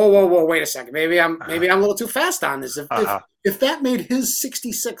said, whoa, whoa, whoa, wait a second. Uh-huh. Maybe I'm a little too fast on this. Uh-huh. If that made his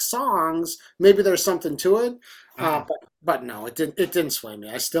 66 songs, maybe there's something to it. Mm. But no, it didn't sway me.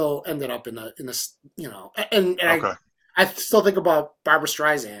 I still ended up in this, and Okay. I still think about Barbara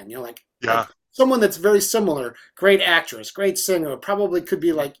Streisand, like Yeah. someone that's very similar, great actress, great singer, probably could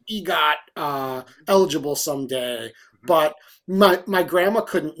be like EGOT eligible someday. Mhm. But my grandma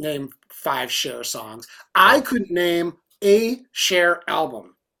couldn't name five Cher songs. I No. couldn't name a Cher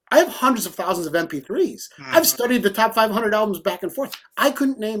album. I have hundreds of thousands of MP3s. Mm. I've studied the top 500 albums back and forth. I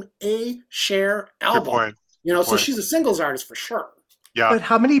couldn't name a Cher Good album. point. Good So point. she's a singles artist for sure. Yeah. But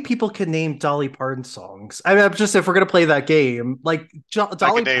how many people can name Dolly Parton songs? I mean, I'm just if we're gonna play that game, like I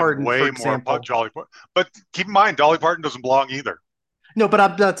Dolly could name Parton, for way more example. Jolly Parton. But keep in mind, Dolly Parton doesn't belong either. No, but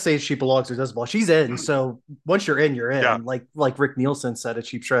I'm not saying she belongs or doesn't belong. She's in. So once you're in, you're Yeah. in. Like Rick Nielsen said at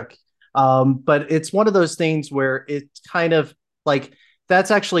Cheap Trick. But it's one of those things where it's kind of like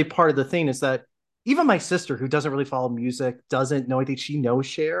that's actually part of the thing is that even my sister, who doesn't really follow music, doesn't know anything. She knows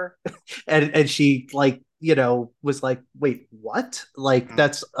Cher, and she like was like, wait, what? Like Mm.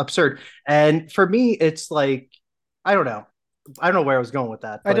 that's absurd. And for me, it's like I don't know. I don't know where I was going with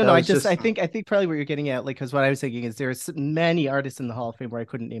that, I but don't I know. was I just think probably what you're getting at, like, because what I was thinking is there's many artists in the Hall of Fame where I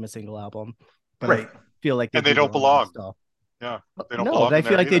couldn't name a single album, but I right. feel like they And they do don't belong in belong. this all. Yeah. They don't No, belong I in feel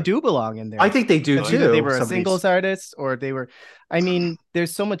there like they either. do belong in I there think they do because either they too. were a Somebody's singles artist or they were. I mean,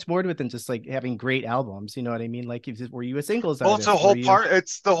 there's so much more to it than just like having great albums. You know what I mean? Like, were you a singles Well, it's a artist? Were whole you? part.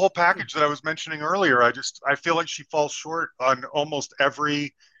 It's the whole package that I was mentioning earlier. I feel like she falls short on almost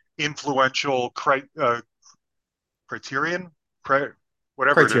every influential criterion,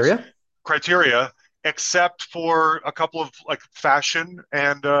 whatever it is, criteria. criteria, except for a couple of like fashion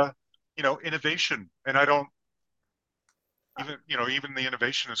and innovation. And I don't even the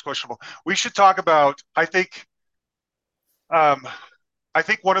innovation is questionable. We should talk about. Um, I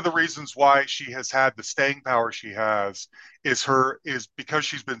think one of the reasons why she has had the staying power she has is because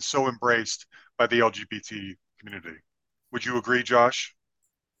she's been so embraced by the LGBT community. Would you agree, Josh?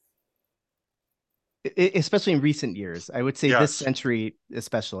 Especially in recent years, I would say this Yes. century,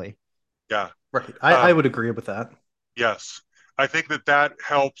 especially. Yeah. Right. I Um, would agree with that. yes. I think that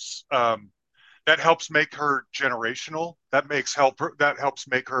helps. That helps make her generational. That helps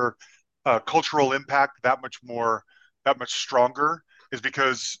make her cultural impact that much stronger. Is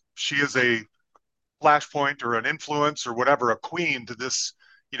because she is a flashpoint or an influence or whatever, a queen to this,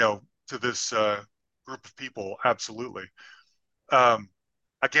 to this group of people. Absolutely. Um,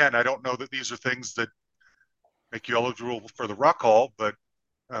 Again, I don't know that these are things that make you eligible for the Rock Hall, but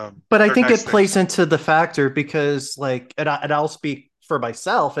But I they're think nice it plays things. into the factor because, like, I'll speak for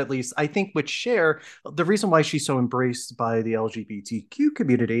myself at least. I think with Cher, the reason why she's so embraced by the LGBTQ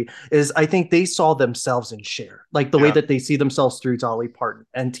community is I think they saw themselves in Cher, like the way Yeah. that they see themselves through Dolly Parton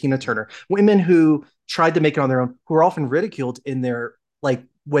and Tina Mhm. Turner, women who tried to make it on their own, who were often ridiculed in their like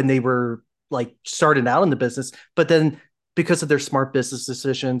when they were like starting out in the business, but then because of their smart business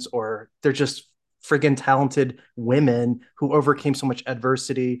decisions or they're just friggin' talented women who overcame so much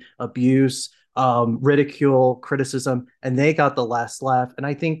adversity, abuse, ridicule, criticism, and they got the last laugh. And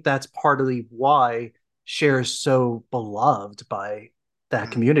I think that's partly why Cher is so beloved by that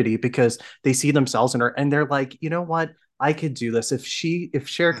Mhm. community because they see themselves in her and they're like, you know what? I could do this. If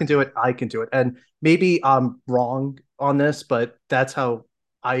Cher can do Mhm. it, I can do it. And maybe I'm wrong on this, but that's how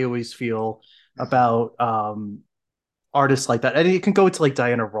I always feel Mhm. about artists like that. And it can go to like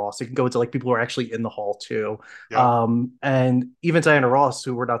Diana Ross. It can go to like people who are actually in the hall too. Yeah. And even Diana Ross,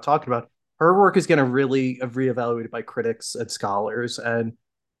 who we're not talking about, her work is going to really reevaluated by critics and scholars. And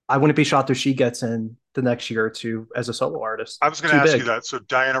I wouldn't be shocked if she gets in the next year or two as a solo artist. I was going to Too ask you big. that. So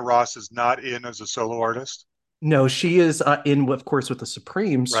Diana Ross is not in as a solo artist? No, she is in, of course, with the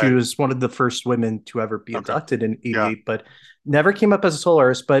Supremes. She Right. was one of the first women to ever be Okay. inducted in Yeah. '88, but never came up as a solo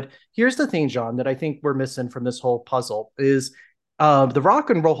artist. But here's the thing, John, that I think we're missing from this whole puzzle is the Rock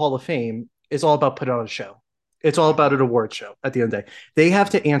and Roll Hall of Fame is all about putting on a show. It's all about an award show at the end of the day. They have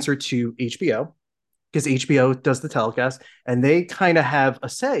to answer to HBO because HBO does the telecast, and they kind of have a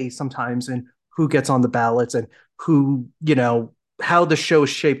say sometimes in who gets on the ballots and who, how the show is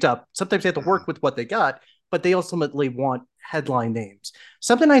shaped up. Sometimes they have to Mhm. work with what they got, but they ultimately want headline names.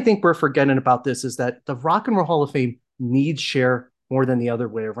 Something I think we're forgetting about this is that the Rock and Roll Hall of Fame needs Cher more than the other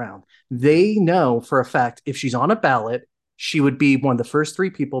way around. They know for a fact if she's on a ballot, she would be one of the first three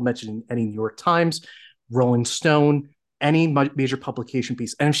people mentioned in any New York Times, Rolling Stone, any major publication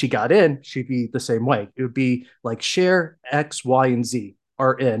piece. And if she got in, she'd be the same way. It would be like Cher, X, Y, and Z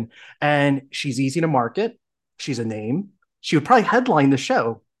are in. And she's easy to market. She's a name. She would probably headline the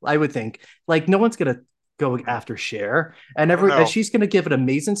show, I would think. Like, no one's going to go after Cher. I don't And know. she's going to give an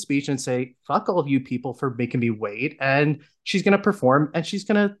amazing speech and say, fuck all of you people for making me wait. And she's going to perform and she's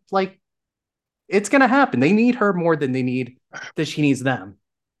going to, it's going to happen. They need her more than she needs them.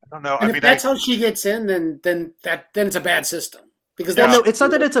 I don't know. I And if mean, that's how she gets in, then it's a bad system because Well, Yeah. no, it's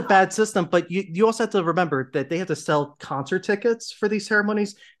not that it's a bad system, but you also have to remember that they have to sell concert tickets for these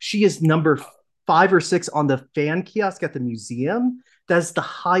ceremonies. She is number 5 or 6 on the fan kiosk at the museum. That's the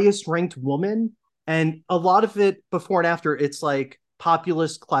highest ranked woman. And a lot of it before and after, it's like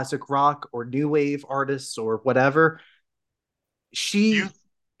populist classic rock or new wave artists or whatever. you She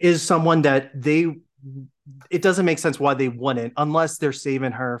is someone that it doesn't make sense why they wouldn't unless they're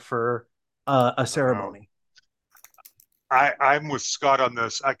saving her for a I don't know. ceremony. I'm with Scott on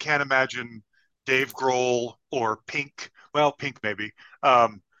this. I can't imagine Dave Grohl or Pink. Well, Pink maybe.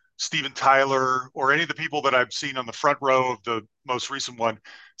 Steven Tyler or any of the people that I've seen on the front row of the most recent one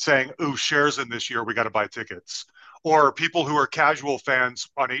saying, "Ooh, Cher's in this year. We got to buy tickets." Or people who are casual fans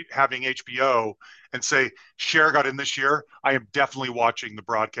on having HBO and say, "Cher got in this year. I am definitely watching the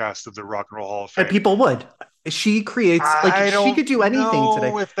broadcast of the Rock and Roll Hall of And Fame." people would. She creates I she don't could do anything today.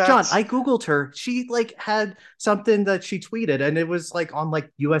 know if John, that's I googled her. She had something that she tweeted and it was on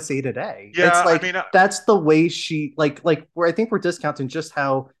USA Today. It's yeah. I mean, that's the way she where I think we're discounting just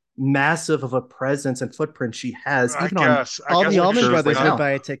how massive of a presence and footprint she has I even on guess I All guess the we Allman should shows Brothers like not. would now.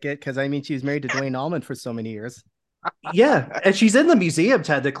 buy a ticket because I mean she was married to Dwayne Allman for so many years. Yeah, and she's in the museum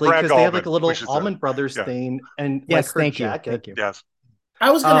technically Greg because they have a Allman, we little should say. Almond Brothers Yeah. thing and Yes, her thank you. jacket. Thank you. Yes. I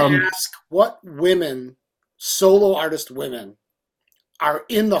was going to Um, ask what women, solo artist women, are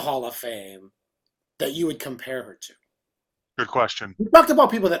in the Hall of Fame that you would compare her to. Good question. We talked about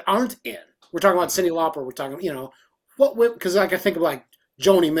people that aren't in. We're talking about Mhm. Cyndi Lauper. We're talking, what because I think of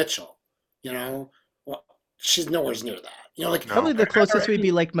Joni Mitchell. Well, she's nowhere near that. No. Probably the closest would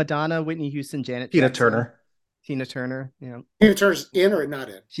be like Madonna, Whitney Houston, Janet Tina Jackson, Turner. Tina Turner. Tina Turner's in or not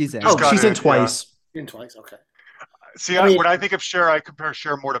in? She's in. Just Oh, got she's in in. Yeah. twice. In twice. Okay. See, I mean, when I think of Cher, I compare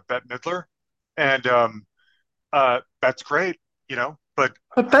Cher more to Bette Midler, and that's great, but But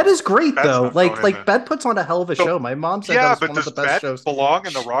I Bet don't. is great Bette's though. not going in there. Bet puts on a hell of a So show. My mom said that yeah, was but one of does the best Bette shows. belong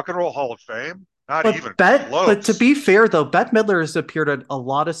in the Rock and Roll Hall of Fame? Not even But to close. be fair though, Bette Midler has appeared at a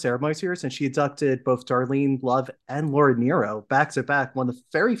lot of ceremonies here, and she inducted both Darlene Love and Laura Nero back to back. One of the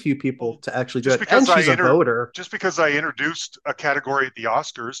very few people Well, to actually do just it, and because she's a voter. just because I introduced a category at the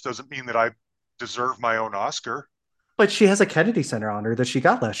Oscars doesn't mean that I deserve my own Oscar. But she has a Kennedy Center honor that she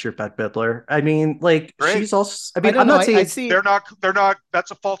got last year, Bette Midler. I mean, Great. she's also. I I mean, don't I'm know. not I saying see. They're not,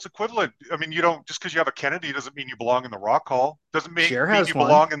 that's a false equivalent. I mean, you don't, just because you have a Kennedy doesn't mean you belong in the Rock Hall. Doesn't Cher mean has you one.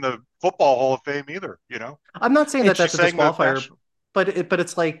 belong in the Football Hall of Fame either. I'm not saying that It's She that's a sang the disqualifier, national. but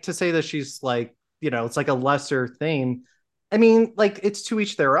it's to say that she's it's like a lesser thing. I mean, it's to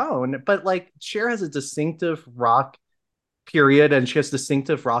each their own. But Cher has a distinctive rock period, and she has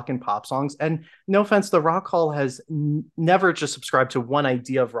distinctive rock and pop songs. And no offense, the Rock Hall has never just subscribed to one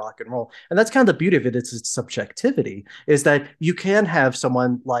idea of rock and roll, and that's kind of the beauty of it. It's its subjectivity. Is that you can have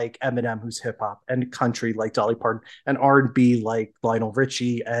someone like Eminem who's hip hop, and country like Dolly Parton, and R&B like Lionel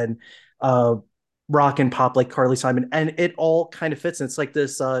Richie, and uh, rock and pop like Carly Simon, and it all kind of fits. And it's like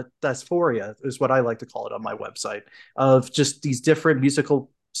this dysphoria is what I like to call it on my website of just these different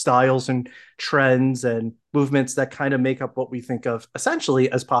musical styles and trends and movements that kind of make up what we think of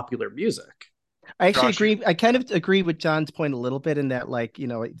essentially as popular music. I actually Josh, agree. I kind of agree with John's point a little bit in that,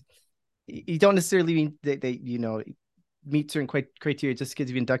 you don't necessarily mean they meet certain criteria just because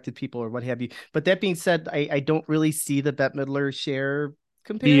you've inducted people or what have you. But that being said, I don't really see the Bette Midler Cher Me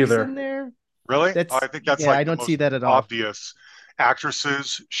comparison either. there. really? That's I think that's Yeah, like I the don't see most that at all. obvious.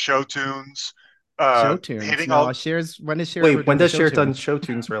 Actresses, show tunes, Show tunes. hitting No, all. Cher's when has Cher ever Wait, when done a does show Cher done tune? show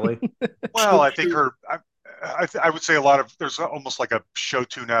tunes really? Well, I think her. I would say a lot of there's almost like a show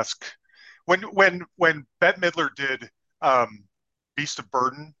tune esque. When Bette Midler did um, Beast of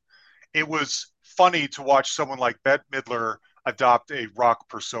Burden, it was funny to watch someone like Bette Midler adopt a rock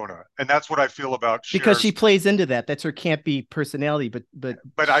persona, and that's what I feel about Because she Cher's. plays into that. That's her campy personality. But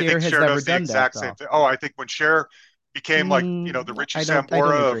But I Cher think has Cher never does the done that exact same though. thing. Oh, I think when Cher became like the Richie I don't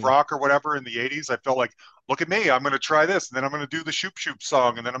Sambora of agree. rock or whatever in the '80s, I felt like, look at me, I'm going to try this, and then I'm going to do the Shoop Shoop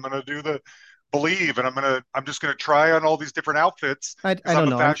song, and then I'm going to do the Believe, and I'm just going to try on all these different outfits I because I'm don't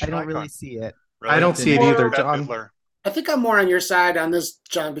a know. I fashion don't really icon. see it. I Really, don't Within see it that. either, More, Bette John. Midler. I think I'm more on your side on this,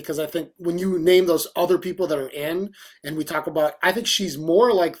 John, because I think when you name those other people that are in, and we talk about, I think she's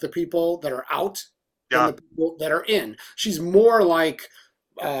more like the people that are out than Yeah, the people that are in. She's more like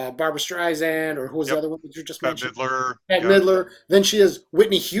Barbara Streisand, or who was the yep. other one that you just Bette mentioned? Midler. Bette Yeah, Midler, than she is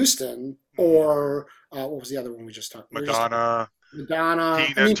Whitney Houston, hmm or what was the other one we just talked? We were just talking Madonna,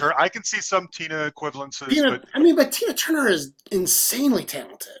 Madonna. Tina Turner. I can see some Tina equivalences, Tina. but I mean, but Tina Turner is insanely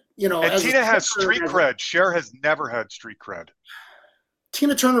talented. You know, and as a Tina has singer, street cred. Cher has never had street cred.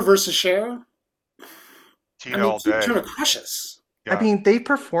 Tina Turner versus Cher. I Tina mean, all Tina day. Turner crushes. I Yeah, mean, they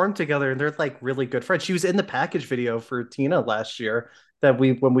performed together and they're like really good friends. She was in the package video for Tina last year that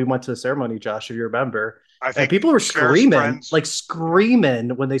we when we went to the ceremony, Josh, if you remember. I And think people were Cher's screaming, friends. like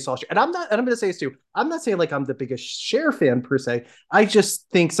screaming when they saw Cher. And I'm gonna say this too. I'm not saying like I'm the biggest Cher fan per se. I just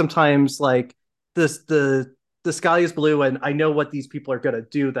think sometimes like this the sky is blue and I know what these people are gonna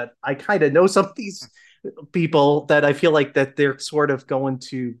do, that I kind of know some of these people that I feel like that they're sort of going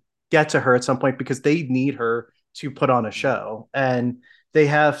to get to her at some point because they need her to put on a show and they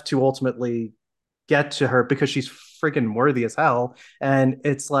have to ultimately get to her because she's freaking worthy as hell. And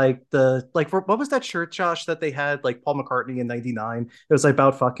it's like what was that shirt, Josh, that they had like Paul McCartney in '99? It was like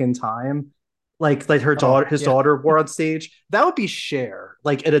about fucking time. Like her Oh, daughter, his yeah. daughter wore on stage. That would be Cher,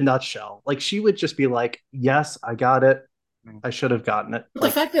 like in a nutshell. Like she would just be like, "Yes, I got it. I should have gotten it." But the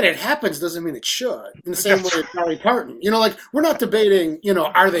Like, fact that it happens doesn't mean it should. In the same way That's as Dolly Parton. You know, like we're not debating,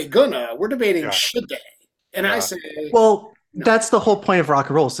 are they gonna? We're debating yeah, should they? And I yeah. say well, no. that's the whole point of rock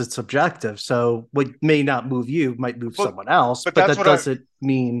and roll. Is it's subjective. So what may not move you might move But someone else, but but that doesn't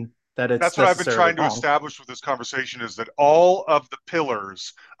mean that it's that's what I've been necessarily trying to wrong. establish with this conversation is that all of the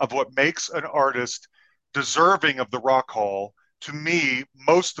pillars of what makes an artist deserving of the Rock Hall, to me,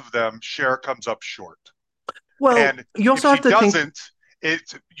 most of them, Cher comes up short. Well, And you if also she have to think. doesn't,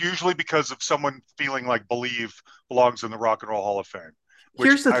 it's usually because of someone feeling like Believe belongs in the Rock and Roll Hall of Fame, which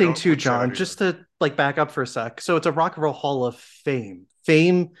Here's the I thing, don't too, wouldn't say that John. either. Just to like back up for a sec. So it's a Rock and Roll Hall of Fame.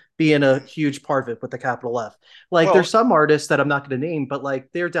 Fame being a huge part of it with the capital F. Like Well, there's some artists that I'm not going to name, but like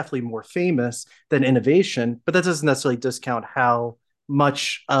they're definitely more famous than innovation. But that doesn't necessarily discount how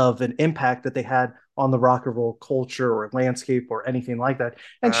much of an impact that they had on the rock and roll culture or landscape or anything like that.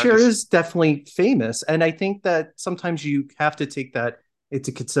 And I Cher just is definitely famous. And I think that sometimes you have to take that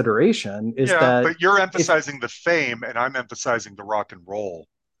into consideration is yeah, that but you're if emphasizing the fame, and I'm emphasizing the rock and roll.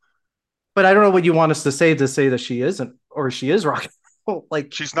 but I don't know what you want us to say that she isn't or she is rock and roll.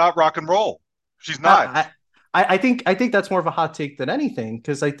 Like She's not rock and roll. She's not. I, I think that's more of a hot take than anything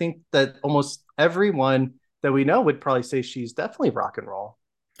because I think that almost everyone that we know would probably say she's definitely rock and roll.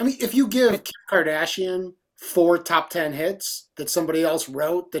 I mean, if you give Kim Kardashian 4 top 10 hits that somebody else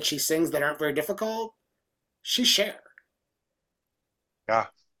wrote that she sings that aren't very difficult, she's Cher. Yeah,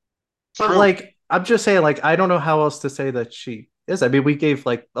 But true. like I'm just saying, like I don't know how else to say that she is. I mean, we gave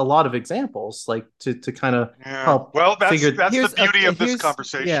like a lot of examples, like to kind of Yeah. help Well, that's figure. that's the Here's beauty okay, of this here's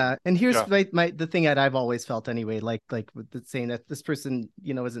conversation. yeah, and here's Yeah. my the thing that I've always felt anyway, like with the saying that this person,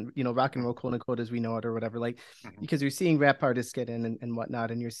 isn't, rock and roll, quote unquote, as we know it or whatever, like Mhm. because you're seeing rap artists get in and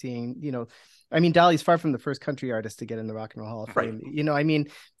whatnot, and you're seeing, I mean, Dolly's far from the first country artist to get in the Rock and Roll Hall of Right. Fame. I mean,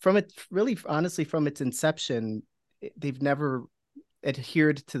 from it really honestly from its inception, they've never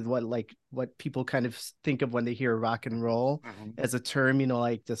adhered to what people kind of think of when they hear rock and roll Mhm. as a term,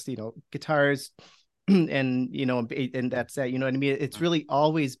 like just guitars and and that's that, you know what I mean? It's Mhm. really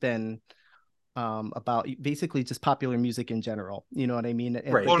always been about basically just popular music in general, you know what I mean?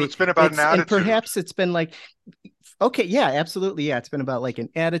 Right. But Well, it's been about an and attitude. perhaps it's been like, okay, yeah, absolutely, yeah, it's been about like an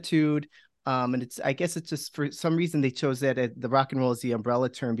attitude. And I guess it's just for some reason they chose that the rock and roll is the umbrella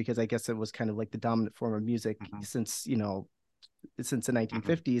term because I guess it was kind of like the dominant form of music Mhm. since the Mhm.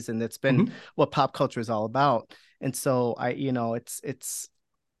 1950s, and that's been Mhm. what pop culture is all about. And so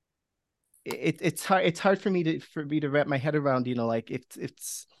it's hard for me to wrap my head around, like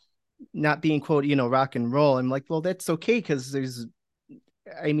it's not being quote, rock and roll. I'm like, well, that's okay because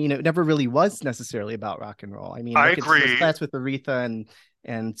I mean, it never really was necessarily about rock and roll. I mean, I look at First agree. Class with Aretha and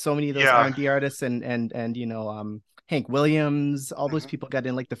and so many of those Yeah. R&B artists and Hank Williams, all those Mhm. people got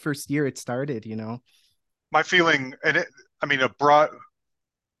in like the first year it started, My feeling, I mean, a broad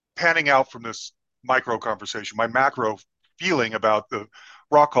panning out from this micro conversation, my macro feeling about the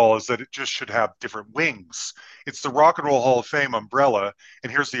Rock Hall is that it just should have different wings. It's the Rock and Roll Hall of Fame umbrella,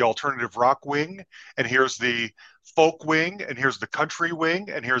 and here's the alternative rock wing, and here's the folk wing, and here's the country wing,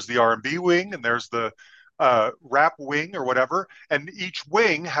 and here's the R&B wing, and there's the rap wing or whatever. And each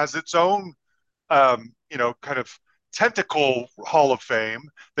wing has its own kind of tentacle Hall of Fame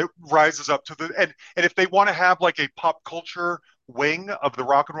that rises up to the and if they want to have like a pop culture wing of the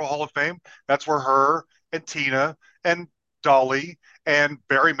Rock and Roll Hall of Fame, that's where her and Tina and Dolly and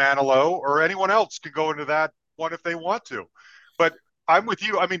Barry Manilow or anyone else can go into that one if they want to. But I'm with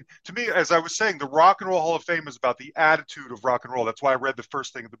you. I mean, to me, as I was saying, the Rock and Roll Hall of Fame is about the attitude of rock and roll. That's why I read the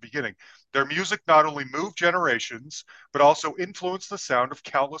first thing at the beginning. Their music not only moved generations, but also influenced the sound of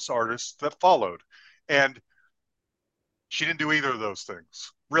countless artists that followed. And she didn't do either of those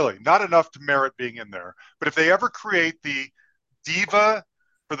things. Really, not enough to merit being in there. But if they ever create the diva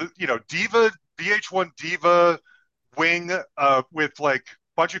for the, diva VH1 diva wing with like a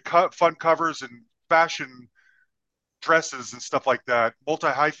bunch of fun covers and fashion dresses and stuff like that, multi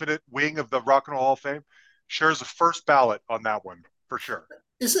hyphenate wing of the Rock and Roll Hall of Fame, shares a first ballot on that one for sure.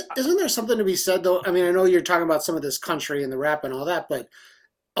 Isn't there something to be said though? I mean, I know you're talking about some of this country and the rap and all that, but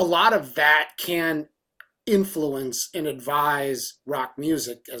a lot of that can influence and advise rock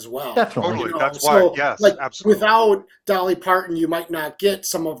music as well. Definitely. Totally. That's why, So yes, like absolutely. without Dolly Parton, you might not get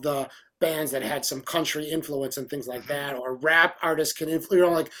some of the bands that had some country influence and things like Mm-hmm. that, or rap artists can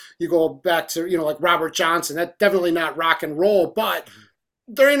influence, like you go back to, like Robert Johnson, that's definitely not rock and roll, but Mm-hmm.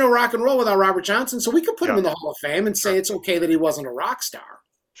 there ain't no rock and roll without Robert Johnson. So we could put him Yeah, in the Hall of Fame and say sure, it's okay that he wasn't a rock star.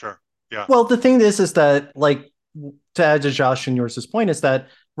 sure. Yeah, Well, the thing is that like to add to Josh and yours' point is that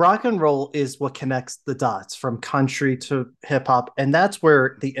rock and roll is what connects the dots from country to hip hop, and that's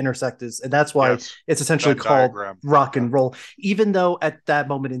where the intersect is, and that's why yes. it's essentially Venn called diagram. rock Yeah, and roll. Even though at that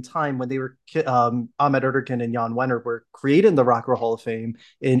moment in time when they were Ahmet Ertegun and Jan Wenner were creating the Rock and Roll Hall of Fame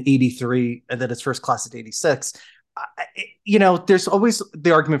in '83, and then its first class in '86. There's always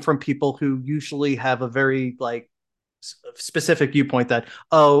the argument from people who usually have a very like specific viewpoint that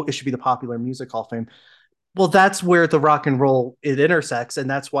it should be the popular music hall of fame. Well, that's where the rock and roll it intersects, and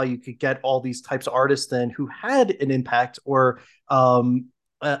that's why you could get all these types of artists then who had an impact or an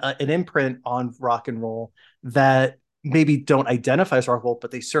imprint on rock and roll that maybe don't identify as rock and roll,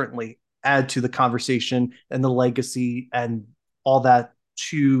 but they certainly add to the conversation and the legacy and all that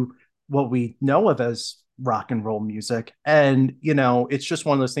to what we know of as rock and roll music. And it's just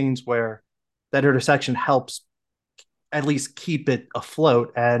one of those things where that intersection helps at least keep it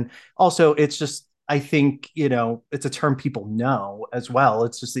afloat. And also, it's just, I think, it's a term people know as well.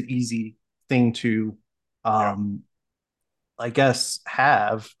 It's just an easy thing to, yeah, um, I guess,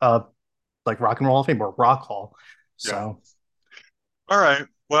 have like Rock and Roll Hall of Fame or Rock Hall. yeah. So, All right.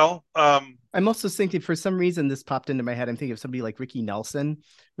 Well, I'm also thinking for some reason this popped into my head. I'm thinking of somebody like Ricky Nelson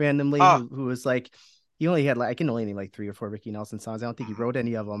randomly ah, who was like he only had like I can only name like 3 or 4 Ricky Nelson songs. I don't think he mhm. wrote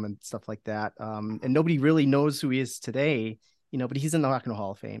any of them and stuff like that. And nobody really knows who he is today, but he's in the Rock and Roll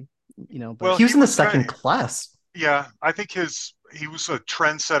Hall of Fame, but Well, he was he in the was kind second of, class. yeah, I think he was a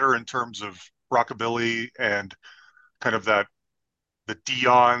trendsetter in terms of rockabilly and kind of the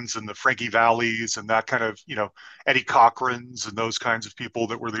Dion's and the Frankie Vallis and that kind of, Eddie Cochran's and those kinds of people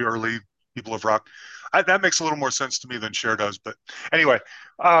that were the early people of rock. That makes a little more sense to me than Cher does. But anyway,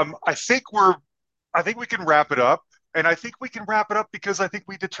 um, I think we're, I think we can wrap it up. And I think we can wrap it up because I think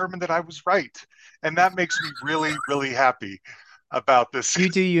we determined that I was right. And that makes me really, really happy about this. you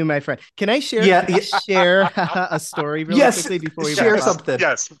do you, my friend. Can I share? Yeah, Can I share a story really yes, quickly before we share wrap up? something.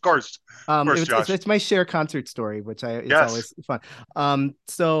 Yes, of course, Josh. It's my Cher concert story, which it's Yes. always fun.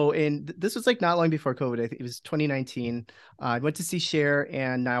 So this was like not long before COVID. I think it was 2019. I went to see Cher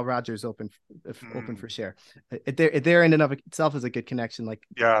and Nile Rodgers open Mm, for Cher. There in and of itself is a good connection. Like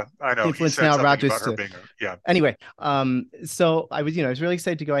yeah, I know. He influenced said Nile something Rodgers about her to being yeah. anyway. So I was really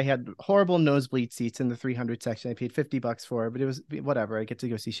excited to go. I had horrible nosebleed seats in the 300 section. I paid $50 for it, but it was whatever. I get to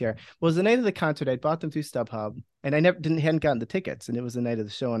go see Cher. Well, it was the night of the concert. I bought them through StubHub, and I hadn't gotten the tickets, and it was the night of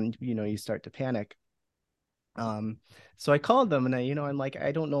the show, and you start to panic. So I called them, and I'm like,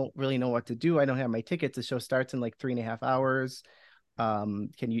 I don't really know what to do. I don't have my tickets. The show starts in like 3.5 hours. Can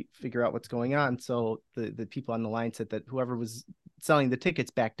you figure out what's going on? So the people on the line said that whoever was selling the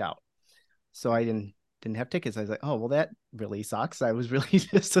tickets backed out. So I didn't have tickets. I was like, oh well, that really sucks. I was really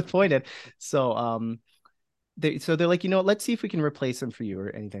disappointed. So they're like, let's see if we can replace them for you or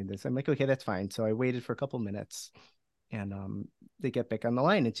anything like this. I'm like, okay, that's fine. So I waited for a couple minutes, And they get back on the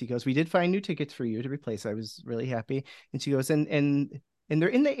line, and she goes, "We did find new tickets for you to replace." I was really happy, and she goes, "And they're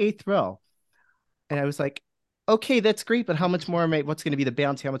in the eighth row." And I was like, "Okay, that's great, but how much more am I? What's going to be the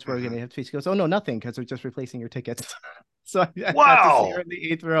bounty? How much more are we going to have to pay?" She goes, "Oh no, nothing, because we're just replacing your tickets." So I got to see her Wow. in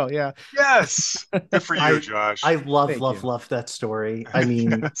the eighth row. Yeah, Yes. Good for you, I Josh. I love thank you. love love that story. I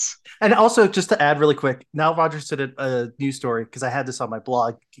mean, Yes. and also just to add really quick, now Rogers did a news story because I had this on my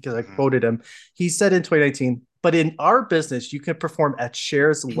blog because I Mhm. quoted him. He said in 2019, but in our business, you can perform at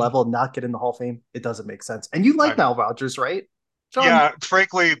Cher's level, not get in the Hall of Fame. It doesn't make sense. And you I like know. Mal Rogers, right, John? Yeah,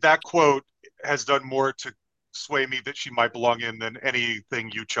 frankly, that quote has done more to sway me that she might belong in than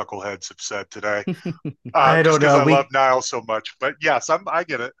anything you chuckleheads have said today. I Just don't because know. I love We Niall so much. But yes, I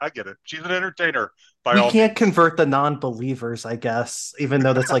get it. I get it. She's an entertainer by we all can't means. convert the non-believers, I guess, even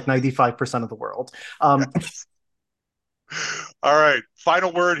though that's like 95% of the world. Um, Yes. All right.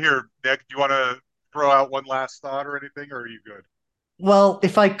 Final word here, Nick. Do you want to throw out one last thought or anything, or are you good? Well,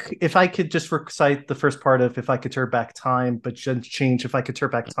 if I could just recite the first part of if I could turn back time, but just change if I could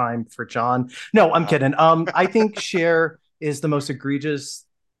turn back time for John. No, I'm Uh-huh. kidding. I think Cher is the most egregious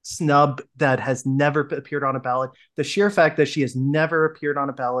snub that has never appeared on a ballot. The sheer fact that she has never appeared on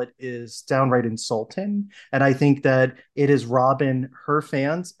a ballot is downright insulting, and I think that it is robbing her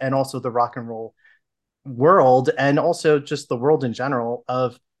fans and also the rock and roll world and also just the world in general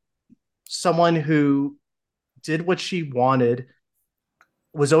of someone who did what she wanted,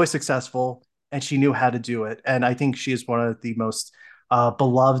 was always successful, and she knew how to do it. And I think she is one of the most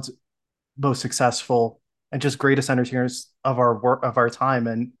beloved, most successful, and just greatest entertainers of our work of our time.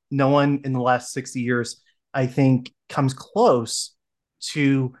 And no one in the last 60 years, I think, comes close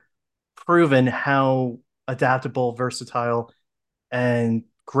to proven how adaptable, versatile, and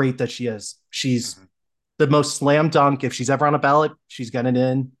great that she is. She's Mhm. the most slam dunk. If she's ever on a ballot, she's getting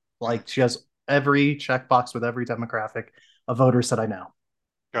in. Mhm. Like she has every checkbox with every demographic of voters that I know.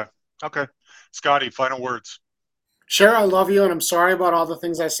 Okay. Okay. Scotty, final words. Cher, I love you, and I'm sorry about all the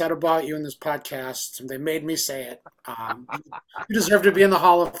things I said about you in this podcast. They made me say it. You deserve to be in the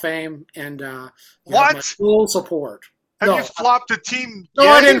Hall of Fame, and you have my What? full support. Have you No, flopped a team no,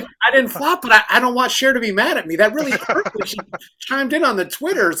 I yay? didn't. I didn't flop, but I don't want Cher to be mad at me. That really hurt when she chimed in on the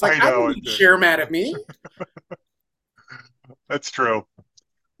Twitter. It's like I I don't know it need did. Cher mad at me. That's true.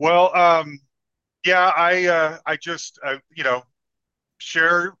 Well, yeah, I just,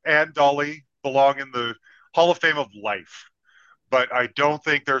 Cher and Dolly belong in the Hall of Fame of life, but I don't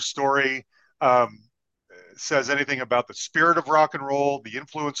think their story um, says anything about the spirit of rock and roll, the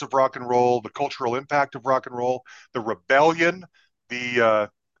influence of rock and roll, the cultural impact of rock and roll, the rebellion, the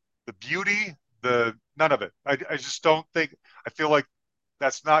beauty, the none of it. I just don't think. I feel like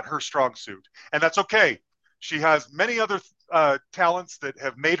that's not her strong suit, and that's okay. She has many other talents that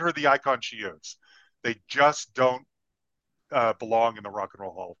have made her the icon she is. They just don't belong in the Rock and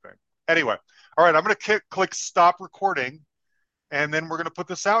Roll Hall of Fame. Anyway, all right, I'm going to click stop recording, and then we're going to put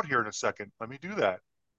this out here in a second. Let me do that.